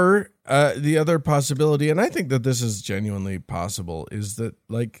 or the other possibility, and I think that this is genuinely possible, is that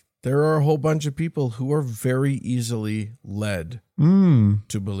like there are a whole bunch of people who are very easily led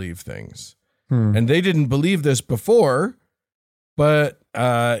to believe things. And they didn't believe this before, but,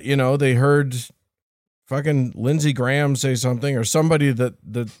 they heard fucking Lindsey Graham say something or somebody that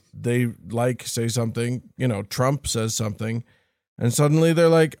they like say something, Trump says something, and suddenly they're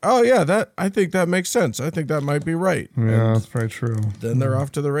like, oh yeah, I think that makes sense. I think that might be right. Yeah, and that's very true. Then they're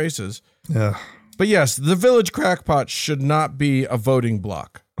off to the races. Yeah. But yes, the village crackpot should not be a voting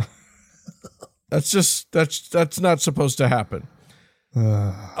block. That's not supposed to happen.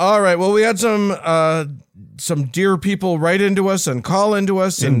 All right. Well, we had some dear people write into us and call into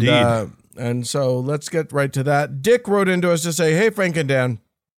us. Indeed. And so let's get right to that. Dick wrote into us to say, hey, Frank and Dan,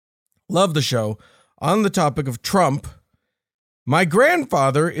 love the show. On the topic of Trump, my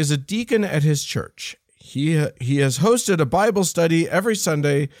grandfather is a deacon at his church. He has hosted a Bible study every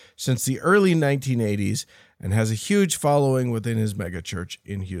Sunday since the early 1980s and has a huge following within his megachurch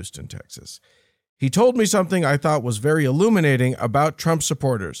in Houston, Texas. He told me something I thought was very illuminating about Trump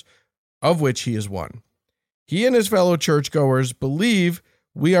supporters, of which he is one. He and his fellow churchgoers believe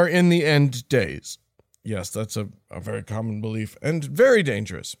we are in the end days. Yes, that's a very common belief and very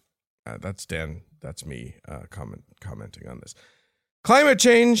dangerous. That's Dan. That's me commenting on this. Climate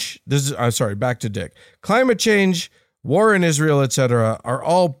change. Back to Dick. Climate change, war in Israel, etc., are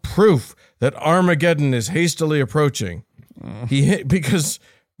all proof that Armageddon is hastily approaching. Because,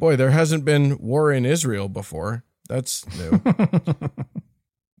 boy, there hasn't been war in Israel before. That's new.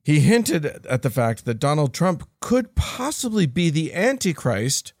 He hinted at the fact that Donald Trump could possibly be the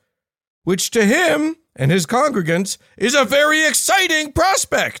Antichrist, which to him and his congregants is a very exciting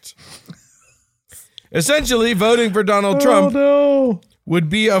prospect. Essentially, voting for Donald Trump would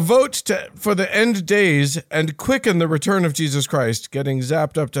be a vote for the end days and quicken the return of Jesus Christ. Getting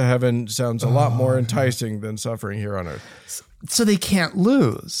zapped up to heaven sounds a lot more enticing than suffering here on earth. So they can't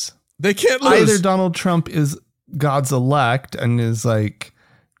lose. They can't lose. Either Donald Trump is God's elect and is like,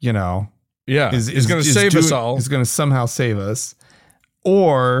 he's going to save us all. He's going to somehow save us.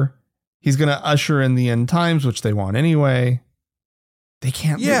 Or he's going to usher in the end times, which they want anyway. They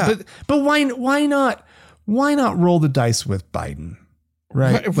can't. Yeah. But why not? Why not roll the dice with Biden?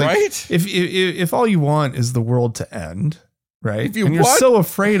 Right. Right. If all you want is the world to end, right? If you and you're so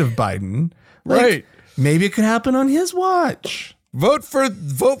afraid of Biden, right? Maybe it could happen on his watch. Vote for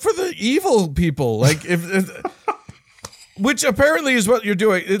the evil people, like if which apparently is what you're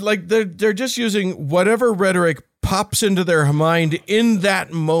doing. They're just using whatever rhetoric pops into their mind in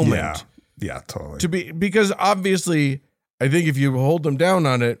that moment. Yeah, totally. Because obviously, I think if you hold them down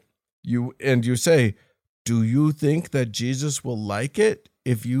on it, you say, "Do you think that Jesus will like it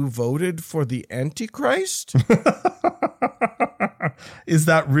if you voted for the Antichrist?" Is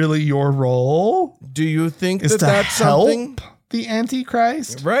that really your role? Do you think is that's help something? The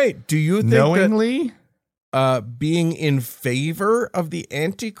Antichrist? Right. Do you think knowingly being in favor of the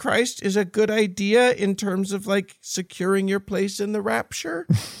Antichrist is a good idea in terms of like securing your place in the rapture?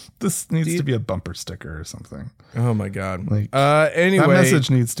 This needs to be a bumper sticker or something. Oh my God. that Anyway, message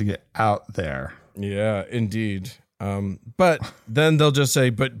needs to get out there. Yeah, indeed. But then they'll just say,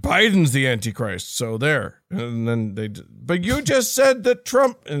 but Biden's the Antichrist. So there. And then but you just said that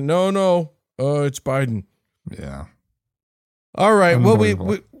Trump, no, it's Biden. Yeah. All right. Well,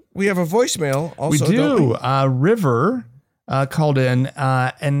 we have a voicemail also. We do. River called in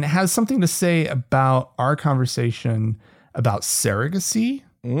and has something to say about our conversation about surrogacy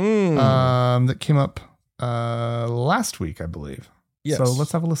that came up last week, I believe. Yes. So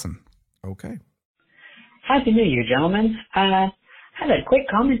let's have a listen. Okay. Happy New Year, gentlemen. I had a quick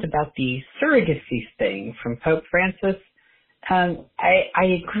comment about the surrogacy thing from Pope Francis.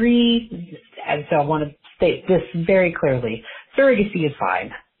 I agree, and so I want to state this very clearly. Surrogacy is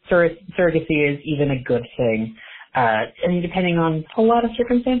fine. Surrogacy is even a good thing. I mean, depending on a lot of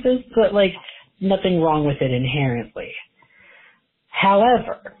circumstances, but like nothing wrong with it inherently.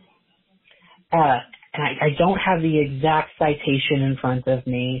 However, and I don't have the exact citation in front of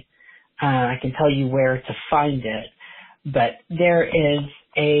me. I can tell you where to find it, but there is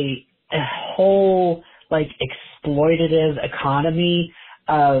a whole like exploitative economy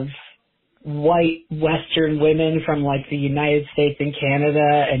of white Western women from like the United States and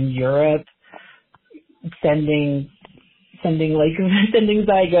Canada and Europe sending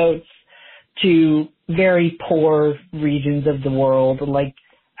zygotes to very poor regions of the world. Like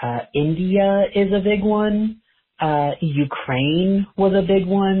India is a big one. Ukraine was a big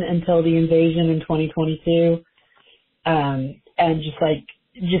one until the invasion in 2022. And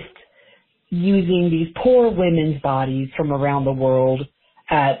just using these poor women's bodies from around the world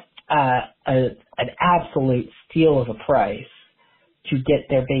at an absolute steal of a price to get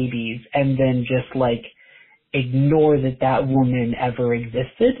their babies, and then just like ignore that woman ever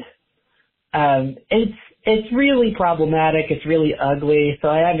existed. It's really problematic. It's really ugly. So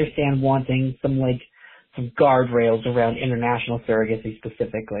I understand wanting some guardrails around international surrogacy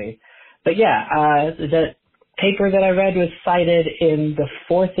specifically. But yeah, the paper that I read was cited in the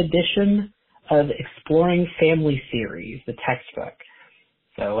 4th edition of Exploring Family series, the textbook.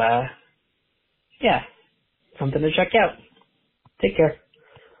 So, yeah, something to check out. Take care.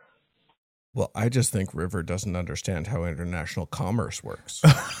 Well, I just think River doesn't understand how international commerce works.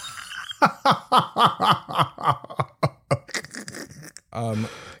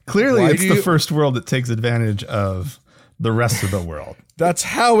 Clearly, it's the first world that takes advantage of the rest of the world. That's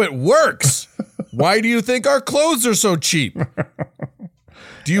how it works. Why do you think our clothes are so cheap?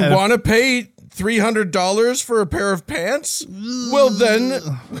 Do you want to pay $300 for a pair of pants? Well, then.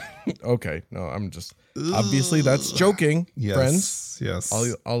 Okay. No, I'm just. Obviously, that's joking, friends. Yes.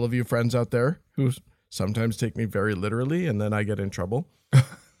 All of you friends out there who sometimes take me very literally, and then I get in trouble.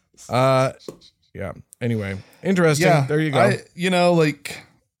 Yeah. Anyway, interesting. Yeah, there you go.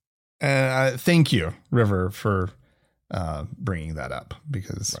 Thank you, River, for bringing that up,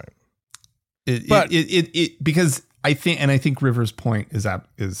 because because I think River's point is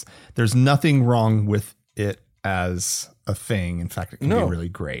there's nothing wrong with it as a thing. In fact, it can be really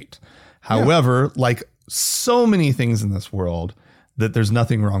great. However, like so many things in this world, that there's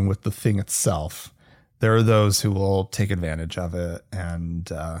nothing wrong with the thing itself. There are those who will take advantage of it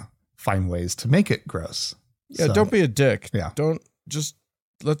and find ways to make it gross. Yeah, so, don't be a dick. Yeah. Don't just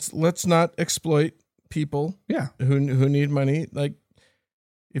let's not exploit people. Yeah. Who need money. Like,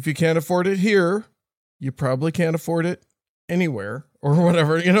 if you can't afford it here, you probably can't afford it anywhere or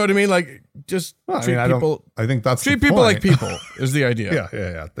whatever. You know what I mean? Like, just treat people. I think that's treat people like people is the idea.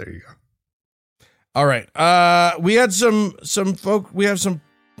 Yeah. There you go. All right. We had some folk. We have some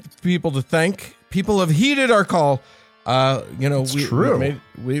people to thank. People have heeded our call.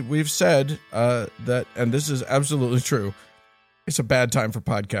 We've said that, and this is absolutely true. It's a bad time for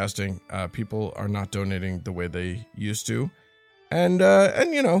podcasting. People are not donating the way they used to, and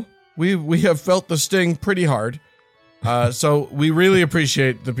we have felt the sting pretty hard. So we really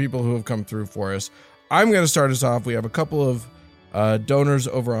appreciate the people who have come through for us. I'm going to start us off. We have a couple of donors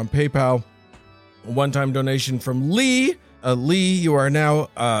over on PayPal. A one-time donation from Lee. Lee, you are now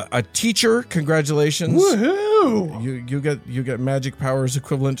a teacher. Congratulations. Woohoo! You get magic powers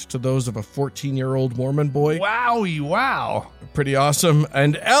equivalent to those of a 14-year-old Mormon boy. Wow. Pretty awesome.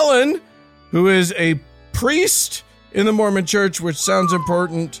 And Ellen, who is a priest in the Mormon Church, which sounds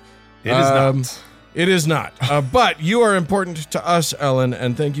important. It is not. It is not. But you are important to us, Ellen,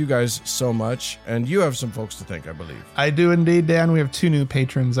 and thank you guys so much. And you have some folks to thank, I believe. I do indeed, Dan. We have 2 new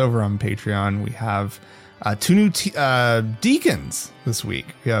patrons over on Patreon. We have 2 new deacons this week.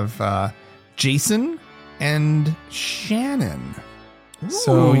 We have Jason and Shannon. Ooh.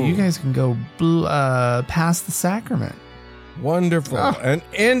 So you guys can go pass the sacrament. Wonderful. Oh.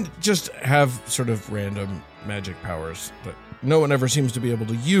 And just have sort of random magic powers that no one ever seems to be able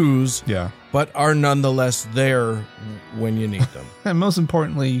to use, but are nonetheless there when you need them. And most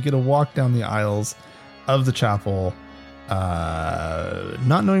importantly, you get to walk down the aisles of the chapel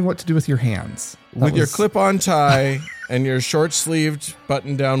not knowing what to do with your hands. With your clip-on tie and your short-sleeved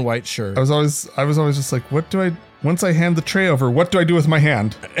button-down white shirt. I was always just like, once I hand the tray over, what do I do with my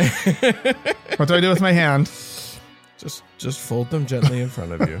hand? What do I do with my hand? Just fold them gently in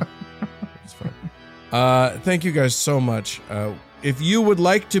front of you. It's fine. Thank you guys so much. If you would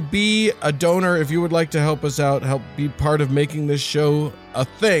like to be a donor, if you would like to help us out, help be part of making this show a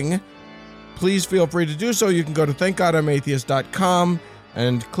thing, please feel free to do so. You can go to thankgodimatheist.com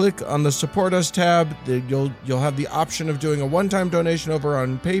and click on the Support Us tab. You'll have the option of doing a one-time donation over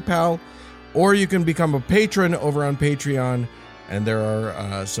on PayPal, or you can become a patron over on Patreon. And there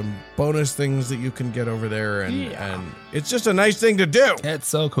are some bonus things that you can get over there, and it's just a nice thing to do. It's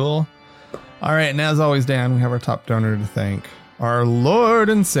so cool. All right, and as always, Dan, we have our top donor to thank, our Lord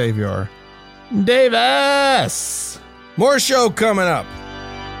and Savior, Davis. More show coming up.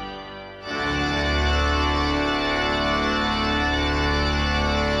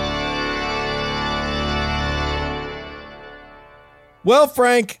 Well,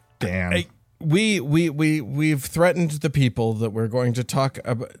 Frank, Dan, we've threatened the people that we're going to talk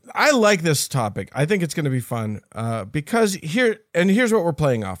about. I like this topic. I think it's going to be fun because here's what we're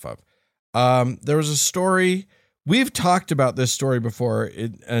playing off of. There was a story. We've talked about this story before,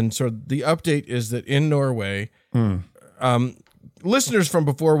 and so the update is that in Norway, listeners from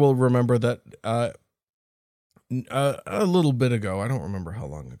before will remember that a little bit ago, I don't remember how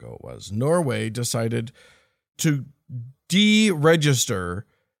long ago it was, Norway decided to deregister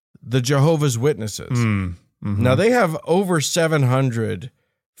the Jehovah's Witnesses. Mm-hmm. Now, they have over 700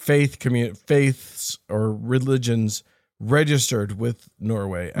 faiths or religions registered with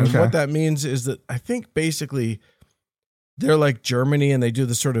Norway. And what that means is that I think basically they're like Germany, and they do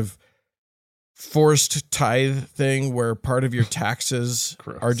the sort of forced tithe thing where part of your taxes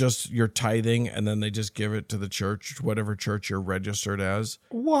are just your tithing, and then they just give it to the church, whatever church you're registered as.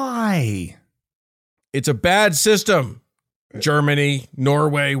 Why? It's a bad system. Germany,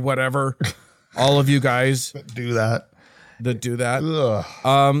 Norway, whatever. All of you guys that do that.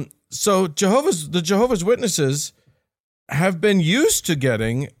 Ugh. So the Jehovah's Witnesses have been used to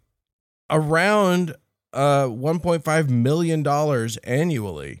getting around $1.5 million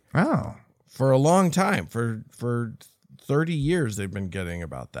annually. Oh. For a long time. For 30 years they've been getting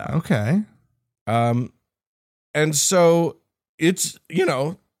about that. Okay. And so it's,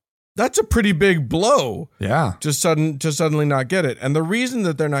 that's a pretty big blow. Yeah. To suddenly not get it. And the reason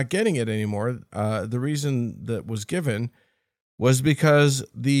that they're not getting it anymore, the reason that was given was because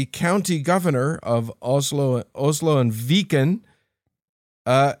the county governor of Oslo and Viken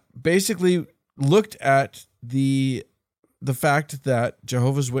basically looked at the fact that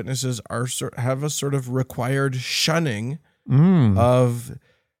Jehovah's Witnesses have a sort of required shunning of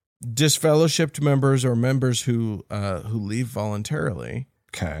disfellowshipped members or members who leave voluntarily.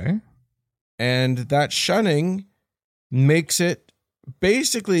 Okay. And that shunning makes it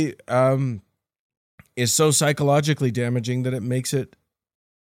basically is so psychologically damaging that it makes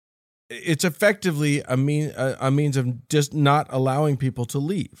it's effectively a means of just not allowing people to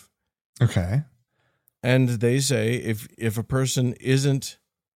leave. Okay. And they say if a person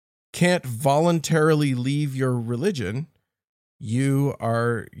can't voluntarily leave your religion, you're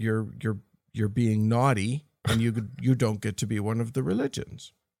being naughty. And you don't get to be one of the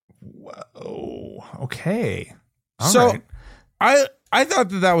religions. Whoa. Okay. All right. I thought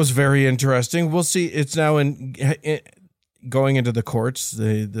that was very interesting. We'll see. It's now going into the courts.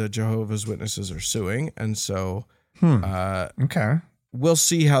 The Jehovah's Witnesses are suing, and so okay. We'll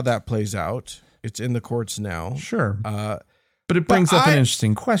see how that plays out. It's in the courts now. Sure. But it brings up an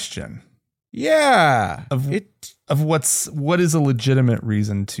interesting question. Yeah. Of what is a legitimate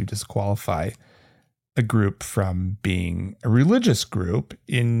reason to disqualify a group from being a religious group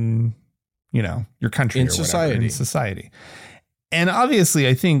in, your country in or society. whatever, in society. And obviously,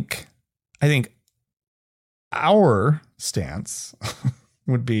 I think our stance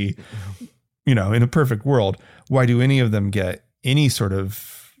would be, in a perfect world, why do any of them get any sort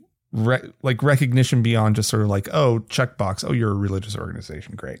of recognition beyond just sort of like, oh, checkbox. Oh, you're a religious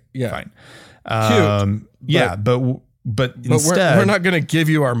organization. Great. Yeah. Fine. Cute. But instead, we're not going to give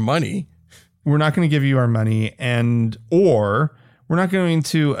you our money. We're not going to give you our money, or we're not going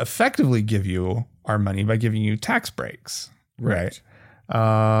to effectively give you our money by giving you tax breaks. Right.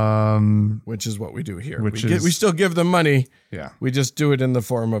 Which is what we do here. We still give them money. Yeah. We just do it in the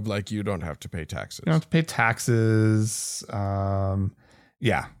form of you don't have to pay taxes. You don't have to pay taxes.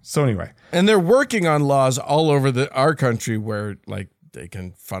 Yeah. So anyway. And they're working on laws all over our country where they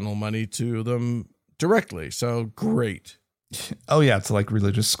can funnel money to them directly. So great. Oh yeah. To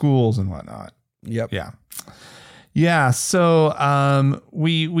religious schools and whatnot. Yep. Yeah. Yeah. So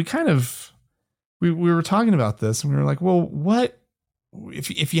we were talking about this and we were like, well, what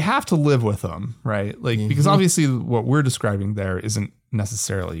if you have to live with them, right? Because obviously what we're describing there isn't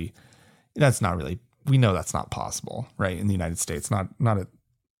necessarily, we know that's not possible, right? In the United States, not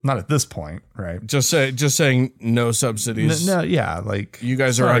at this point, right? Just saying no subsidies. No, yeah. You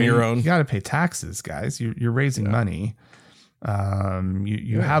guys are on your own. You got to pay taxes, guys. You're raising money.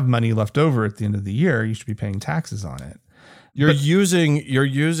 You have money left over at the end of the year. You should be paying taxes on it. You're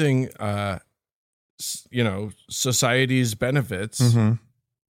using society's benefits. Mm-hmm.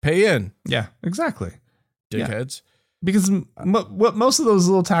 Pay in. Yeah, exactly. Dickheads. Yeah. Because what most of those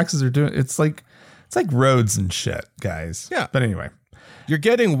little taxes are doing, it's like roads and shit, guys. Yeah. But anyway, you're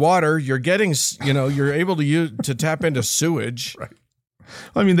getting water. You're getting, you're able to tap into sewage. Right.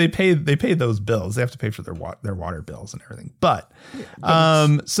 Well, I mean, they pay those bills. They have to pay for their water bills and everything. But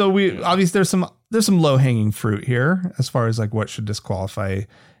so we obviously there's some low hanging fruit here as far as what should disqualify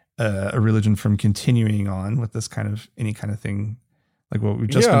a religion from continuing on with this any kind of thing, like what we've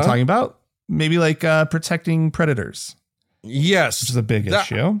just been talking about. Maybe protecting predators. Yes, which is a big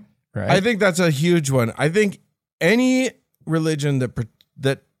issue, right? I think that's a huge one. I think any religion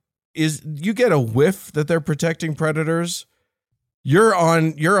that is, you get a whiff that they're protecting predators, you're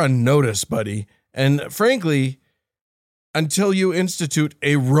on notice, buddy. And frankly, until you institute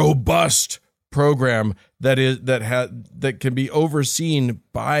a robust program that can be overseen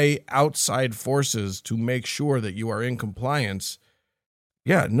by outside forces to make sure that you are in compliance,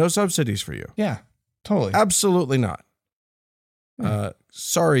 no subsidies for you. Yeah, totally. Absolutely not.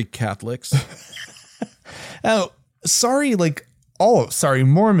 Sorry, Catholics. Oh, sorry, sorry,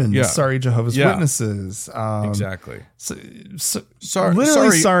 Mormons. Yeah. Sorry, Jehovah's Witnesses. Exactly. Sorry,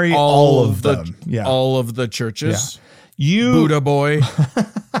 literally sorry, all of them. Yeah. All of the churches. Yeah. Buddha boy.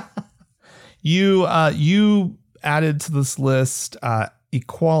 You added to this list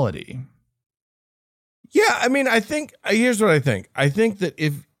equality. Yeah, I mean, here's what I think. I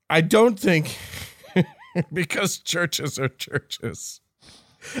don't think because churches are churches,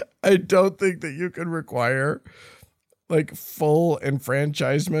 I don't think that you can require full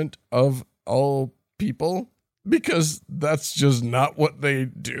enfranchisement of all people, because that's just not what they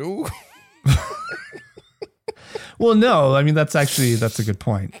do. Well, no, I mean, that's a good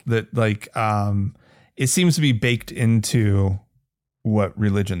point. That it seems to be baked into what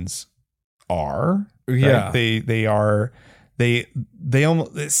religions are. Right? Yeah, they are. They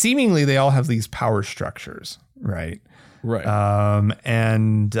almost seemingly they all have these power structures, right? Right.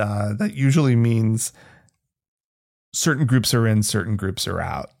 And that usually means certain groups are in, certain groups are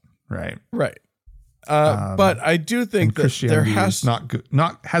out, right? Right. But I do think that there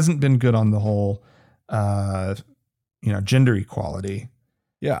hasn't been good on the whole, gender equality.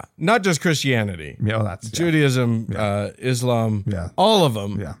 Yeah. Not just Christianity. Yeah, that's Judaism, Islam, all of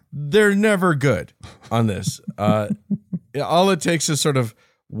them. Yeah. They're never good on this. All it takes is sort of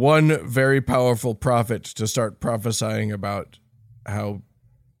one very powerful prophet to start prophesying about how,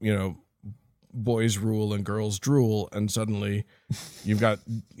 boys rule and girls drool, and suddenly you've got,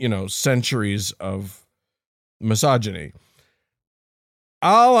 centuries of misogyny.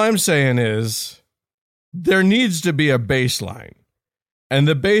 All I'm saying is there needs to be a baseline, and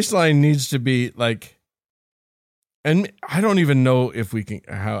the baseline needs to be and I don't even know if we can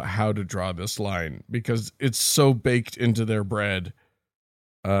how to draw this line, because it's so baked into their bread.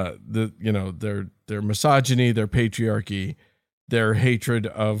 Their misogyny, their patriarchy, their hatred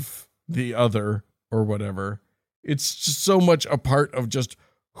of the other or whatever. It's just so much a part of just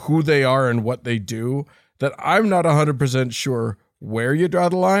who they are and what they do that I'm not 100% sure where you draw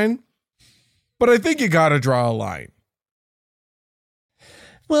the line, but I think you got to draw a line.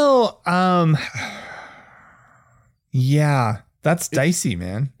 Well, Yeah, that's dicey,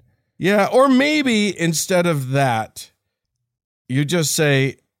 man. Yeah, or maybe instead of that, you just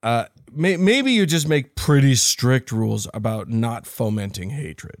say, maybe you just make pretty strict rules about not fomenting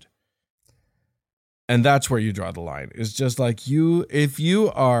hatred. And that's where you draw the line. It's just like if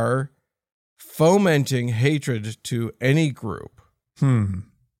you are fomenting hatred to any group,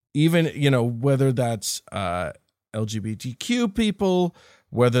 even, whether that's LGBTQ people,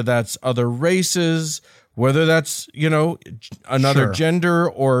 whether that's other races, whether that's, another gender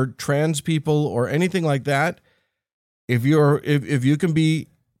or trans people or anything like that, if you can be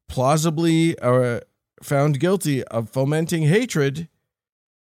plausibly found guilty of fomenting hatred,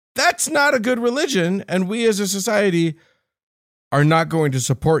 that's not a good religion, and we as a society are not going to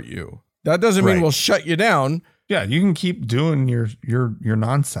support you. That doesn't mean we'll shut you down. Yeah, you can keep doing your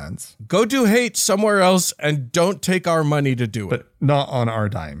nonsense. Go do hate somewhere else and don't take our money to do it. But not on our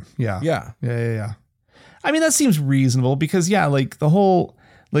dime. Yeah. Yeah. I mean, that seems reasonable because the whole,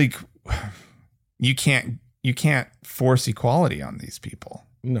 you can't force equality on these people.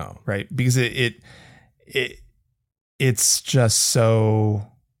 No. Right? Because it's just so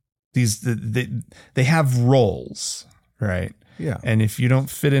they have roles, right? Yeah. And if you don't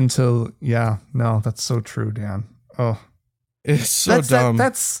fit into, that's so true, Dan. Oh, it's so dumb.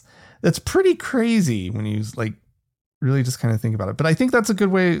 That's pretty crazy when you really just kind of think about it. But I think that's a good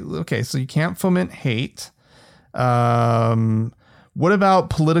way. Okay. So you can't foment hate. What about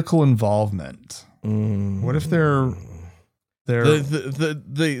political involvement? What if they're the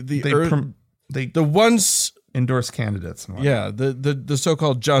ones endorse candidates? And yeah. The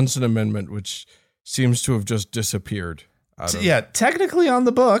so-called Johnson Amendment, which seems to have just disappeared. Technically on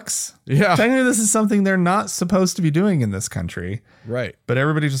the books. Yeah. Technically this is something they're not supposed to be doing in this country. Right. But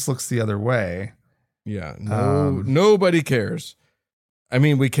everybody just looks the other way. Yeah. Nobody cares. I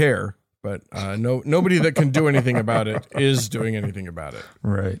mean, we care, but nobody that can do anything about it is doing anything about it.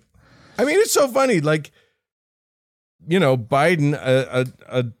 Right. I mean, it's so funny. Biden,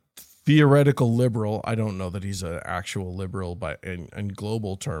 a theoretical liberal. I don't know that he's an actual liberal in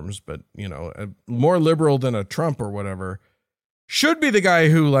global terms, but more liberal than a Trump or whatever, should be the guy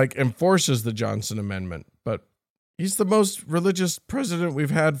who enforces the Johnson Amendment. But he's the most religious president we've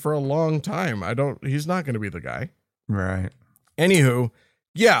had for a long time. He's not going to be the guy. Right. Anywho,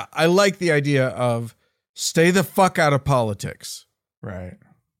 yeah, I like the idea of stay the fuck out of politics. Right.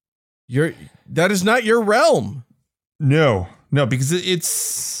 That is not your realm. No,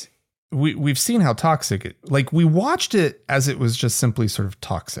 because we've seen how toxic we watched it as it was just simply sort of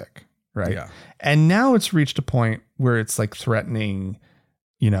toxic. Right. Yeah. And now it's reached a point where it's threatening,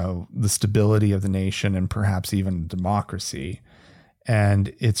 the stability of the nation and perhaps even democracy.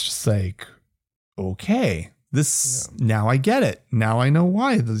 And it's just okay, now I get it. Now I know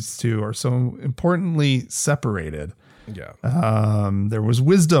why these two are so importantly separated. Yeah. There was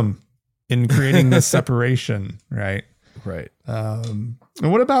wisdom in creating this separation. Right. Right. And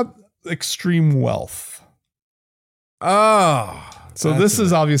what about extreme wealth? Oh, so this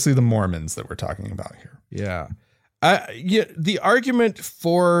is obviously the Mormons that we're talking about here. Yeah. The argument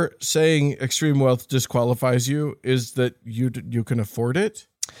for saying extreme wealth disqualifies you is that you can afford it.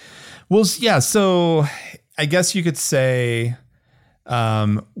 Well, yeah. So I guess you could say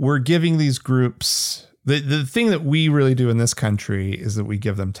we're giving these groups the thing that we really do in this country is that we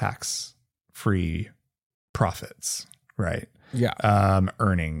give them tax-free profits, right? Yeah.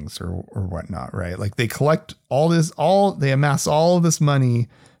 Earnings or whatnot, right? They collect they amass all of this money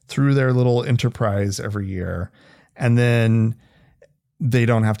through their little enterprise every year, and then they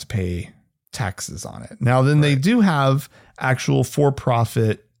don't have to pay taxes on it. Now, then they do have actual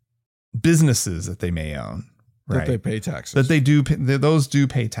for-profit businesses that they may own, right? That they pay taxes. That they do, those do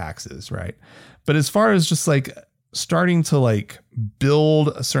pay taxes, right? But as far as just starting to build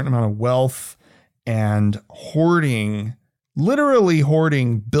a certain amount of wealth and literally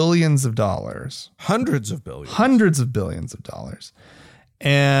hoarding billions of dollars, hundreds of billions of dollars,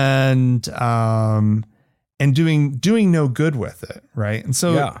 and doing no good with it. Right. And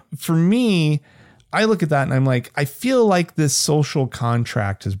so for me, I look at that and I'm I feel like this social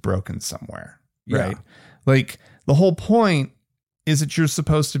contract is broken somewhere. Right. The whole point is that you're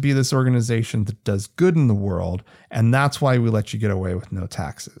supposed to be this organization that does good in the world. And that's why we let you get away with no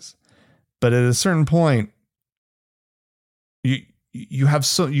taxes. But at a certain point,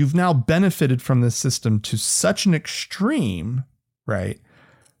 you've now benefited from this system to such an extreme, right?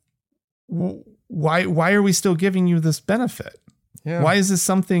 Why are we still giving you this benefit? Yeah. Why is this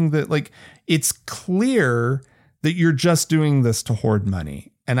something that it's clear that you're just doing this to hoard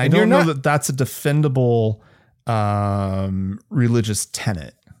money? And I don't know that that's a defendable religious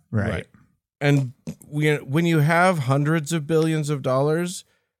tenet, right? when you have hundreds of billions of dollars,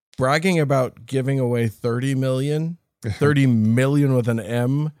 bragging about giving away 30 million with an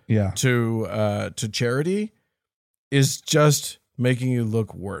M to charity is just making you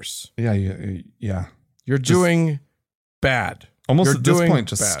look worse. Yeah. You're doing bad. Almost You're at this point, bad.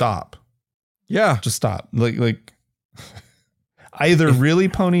 just stop. Yeah. Just stop. Like either really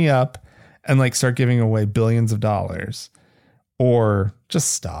pony up and like start giving away billions of dollars, or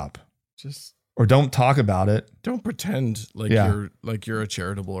just stop. Or don't talk about it. Don't pretend like you're a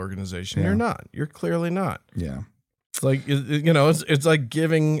charitable organization. Yeah. You're not. You're clearly not. Yeah. It's like, it's like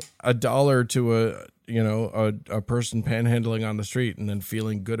giving $1 to a person panhandling on the street and then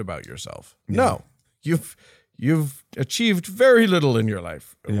feeling good about yourself. Yeah. No, you've achieved very little in your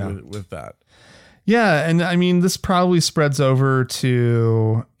life with that. Yeah. And I mean, this probably spreads over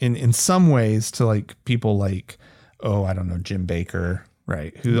to, in some ways, to like people like, I don't know, Jim Baker,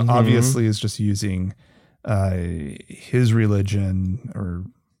 right? Who obviously is just using his religion or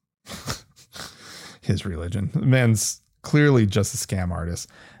his religion. The man's clearly just a scam artist.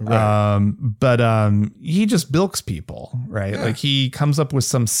 Right. But he just bilks people, right? Yeah. Like he comes up with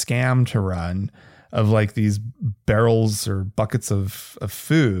some scam to run of like these barrels or buckets of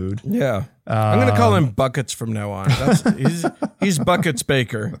food. Yeah. I'm going to call him Buckets from now on. He's Buckets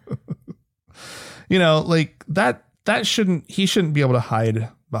Baker. Like he shouldn't be able to hide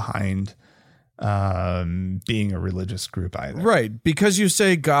behind being a religious group either. Right. Because you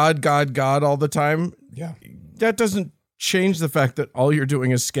say God, God, God all the time. Yeah. That doesn't change the fact that all you're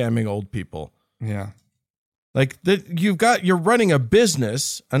doing is scamming old people. Yeah. Like you're running a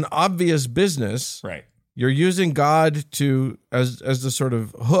business, an obvious business. Right. You're using God as the sort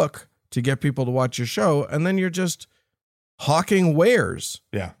of hook to get people to watch your show. And then you're just hawking wares.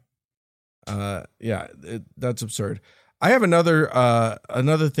 Yeah. That's absurd. I have another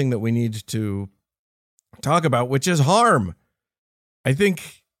thing that we need to talk about, which is harm. I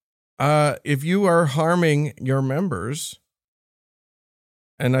think if you are harming your members,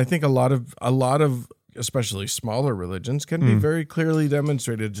 and I think a lot of especially smaller religions can be very clearly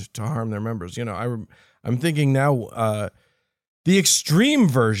demonstrated to harm their members. I'm thinking now the extreme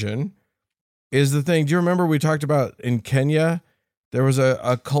version is the thing. Do you remember we talked about in Kenya? There was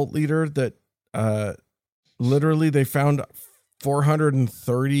a cult leader that literally they found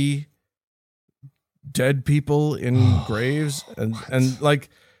 430 dead people in graves. And like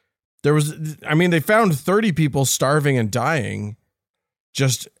they found 30 people starving and dying,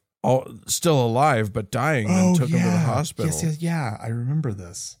 just still alive, but dying, and took them to the hospital. Yes, yeah. I remember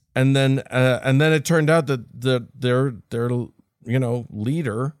this. And then it turned out that their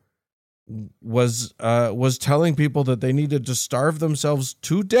leader was telling people that they needed to starve themselves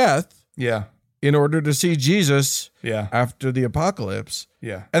to death. Yeah. In order to see Jesus. Yeah. After the apocalypse.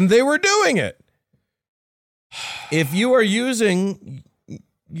 Yeah. And they were doing it. If you are using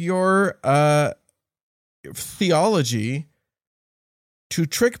your theology to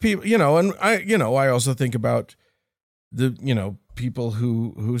trick people, and I also think about the people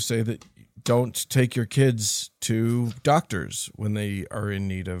who say that don't take your kids to doctors when they are in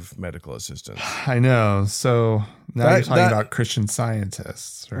need of medical assistance. I know. So now you're talking about Christian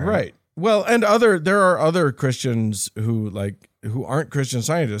Scientists, right? Right. Well, and there are other Christians who aren't Christian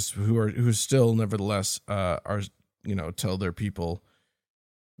Scientists who still nevertheless are tell their people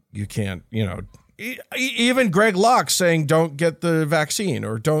you can't, even Greg Locke saying don't get the vaccine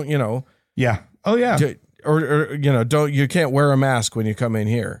or don't, Yeah. Oh yeah. Or you can't wear a mask when you come in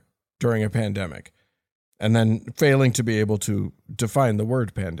here during a pandemic, and then failing to be able to define the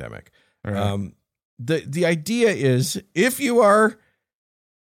word pandemic. Right. The idea is if you are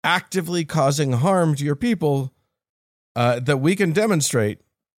actively causing harm to your people that we can demonstrate,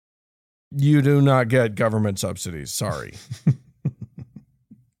 you do not get government subsidies. Sorry.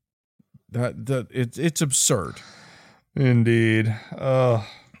 It's absurd. Indeed. Well,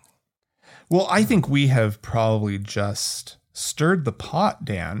 I think we have probably just stirred the pot,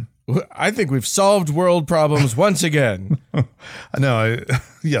 Dan. I think we've solved world problems once again.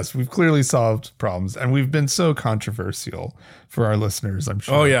 Yes, we've clearly solved problems, and we've been so controversial for our listeners, I'm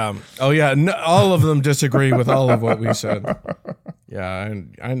sure. Oh yeah. No, all of them disagree with all of what we said. Yeah,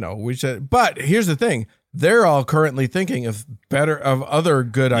 I know we said, but here's the thing: they're all currently thinking of other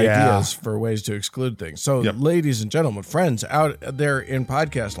good ideas for ways to exclude things. So, Ladies and gentlemen, friends out there in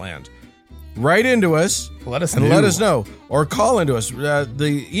podcast land, write into us. Let us know. Or call into us.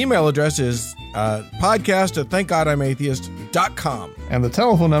 The email address is podcast@thankgodimatheist.com. And the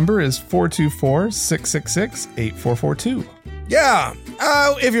telephone number is 424-666-8442. Yeah.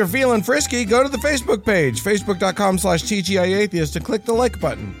 If you're feeling frisky, go to the Facebook page, facebook.com/TGIAtheist, and click the like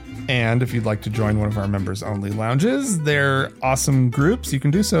button. And if you'd like to join one of our members-only lounges, they're awesome groups. You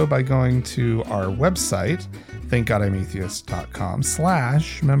can do so by going to our website,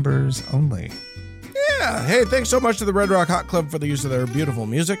 thankgodimatheist.com/members-only. Yeah. Hey, thanks so much to the Red Rock Hot Club for the use of their beautiful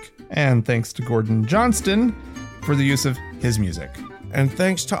music. And thanks to Gordon Johnston for the use of his music. And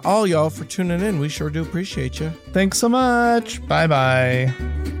thanks to all y'all for tuning in. We sure do appreciate you. Thanks so much.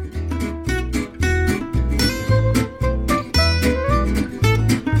 Bye-bye.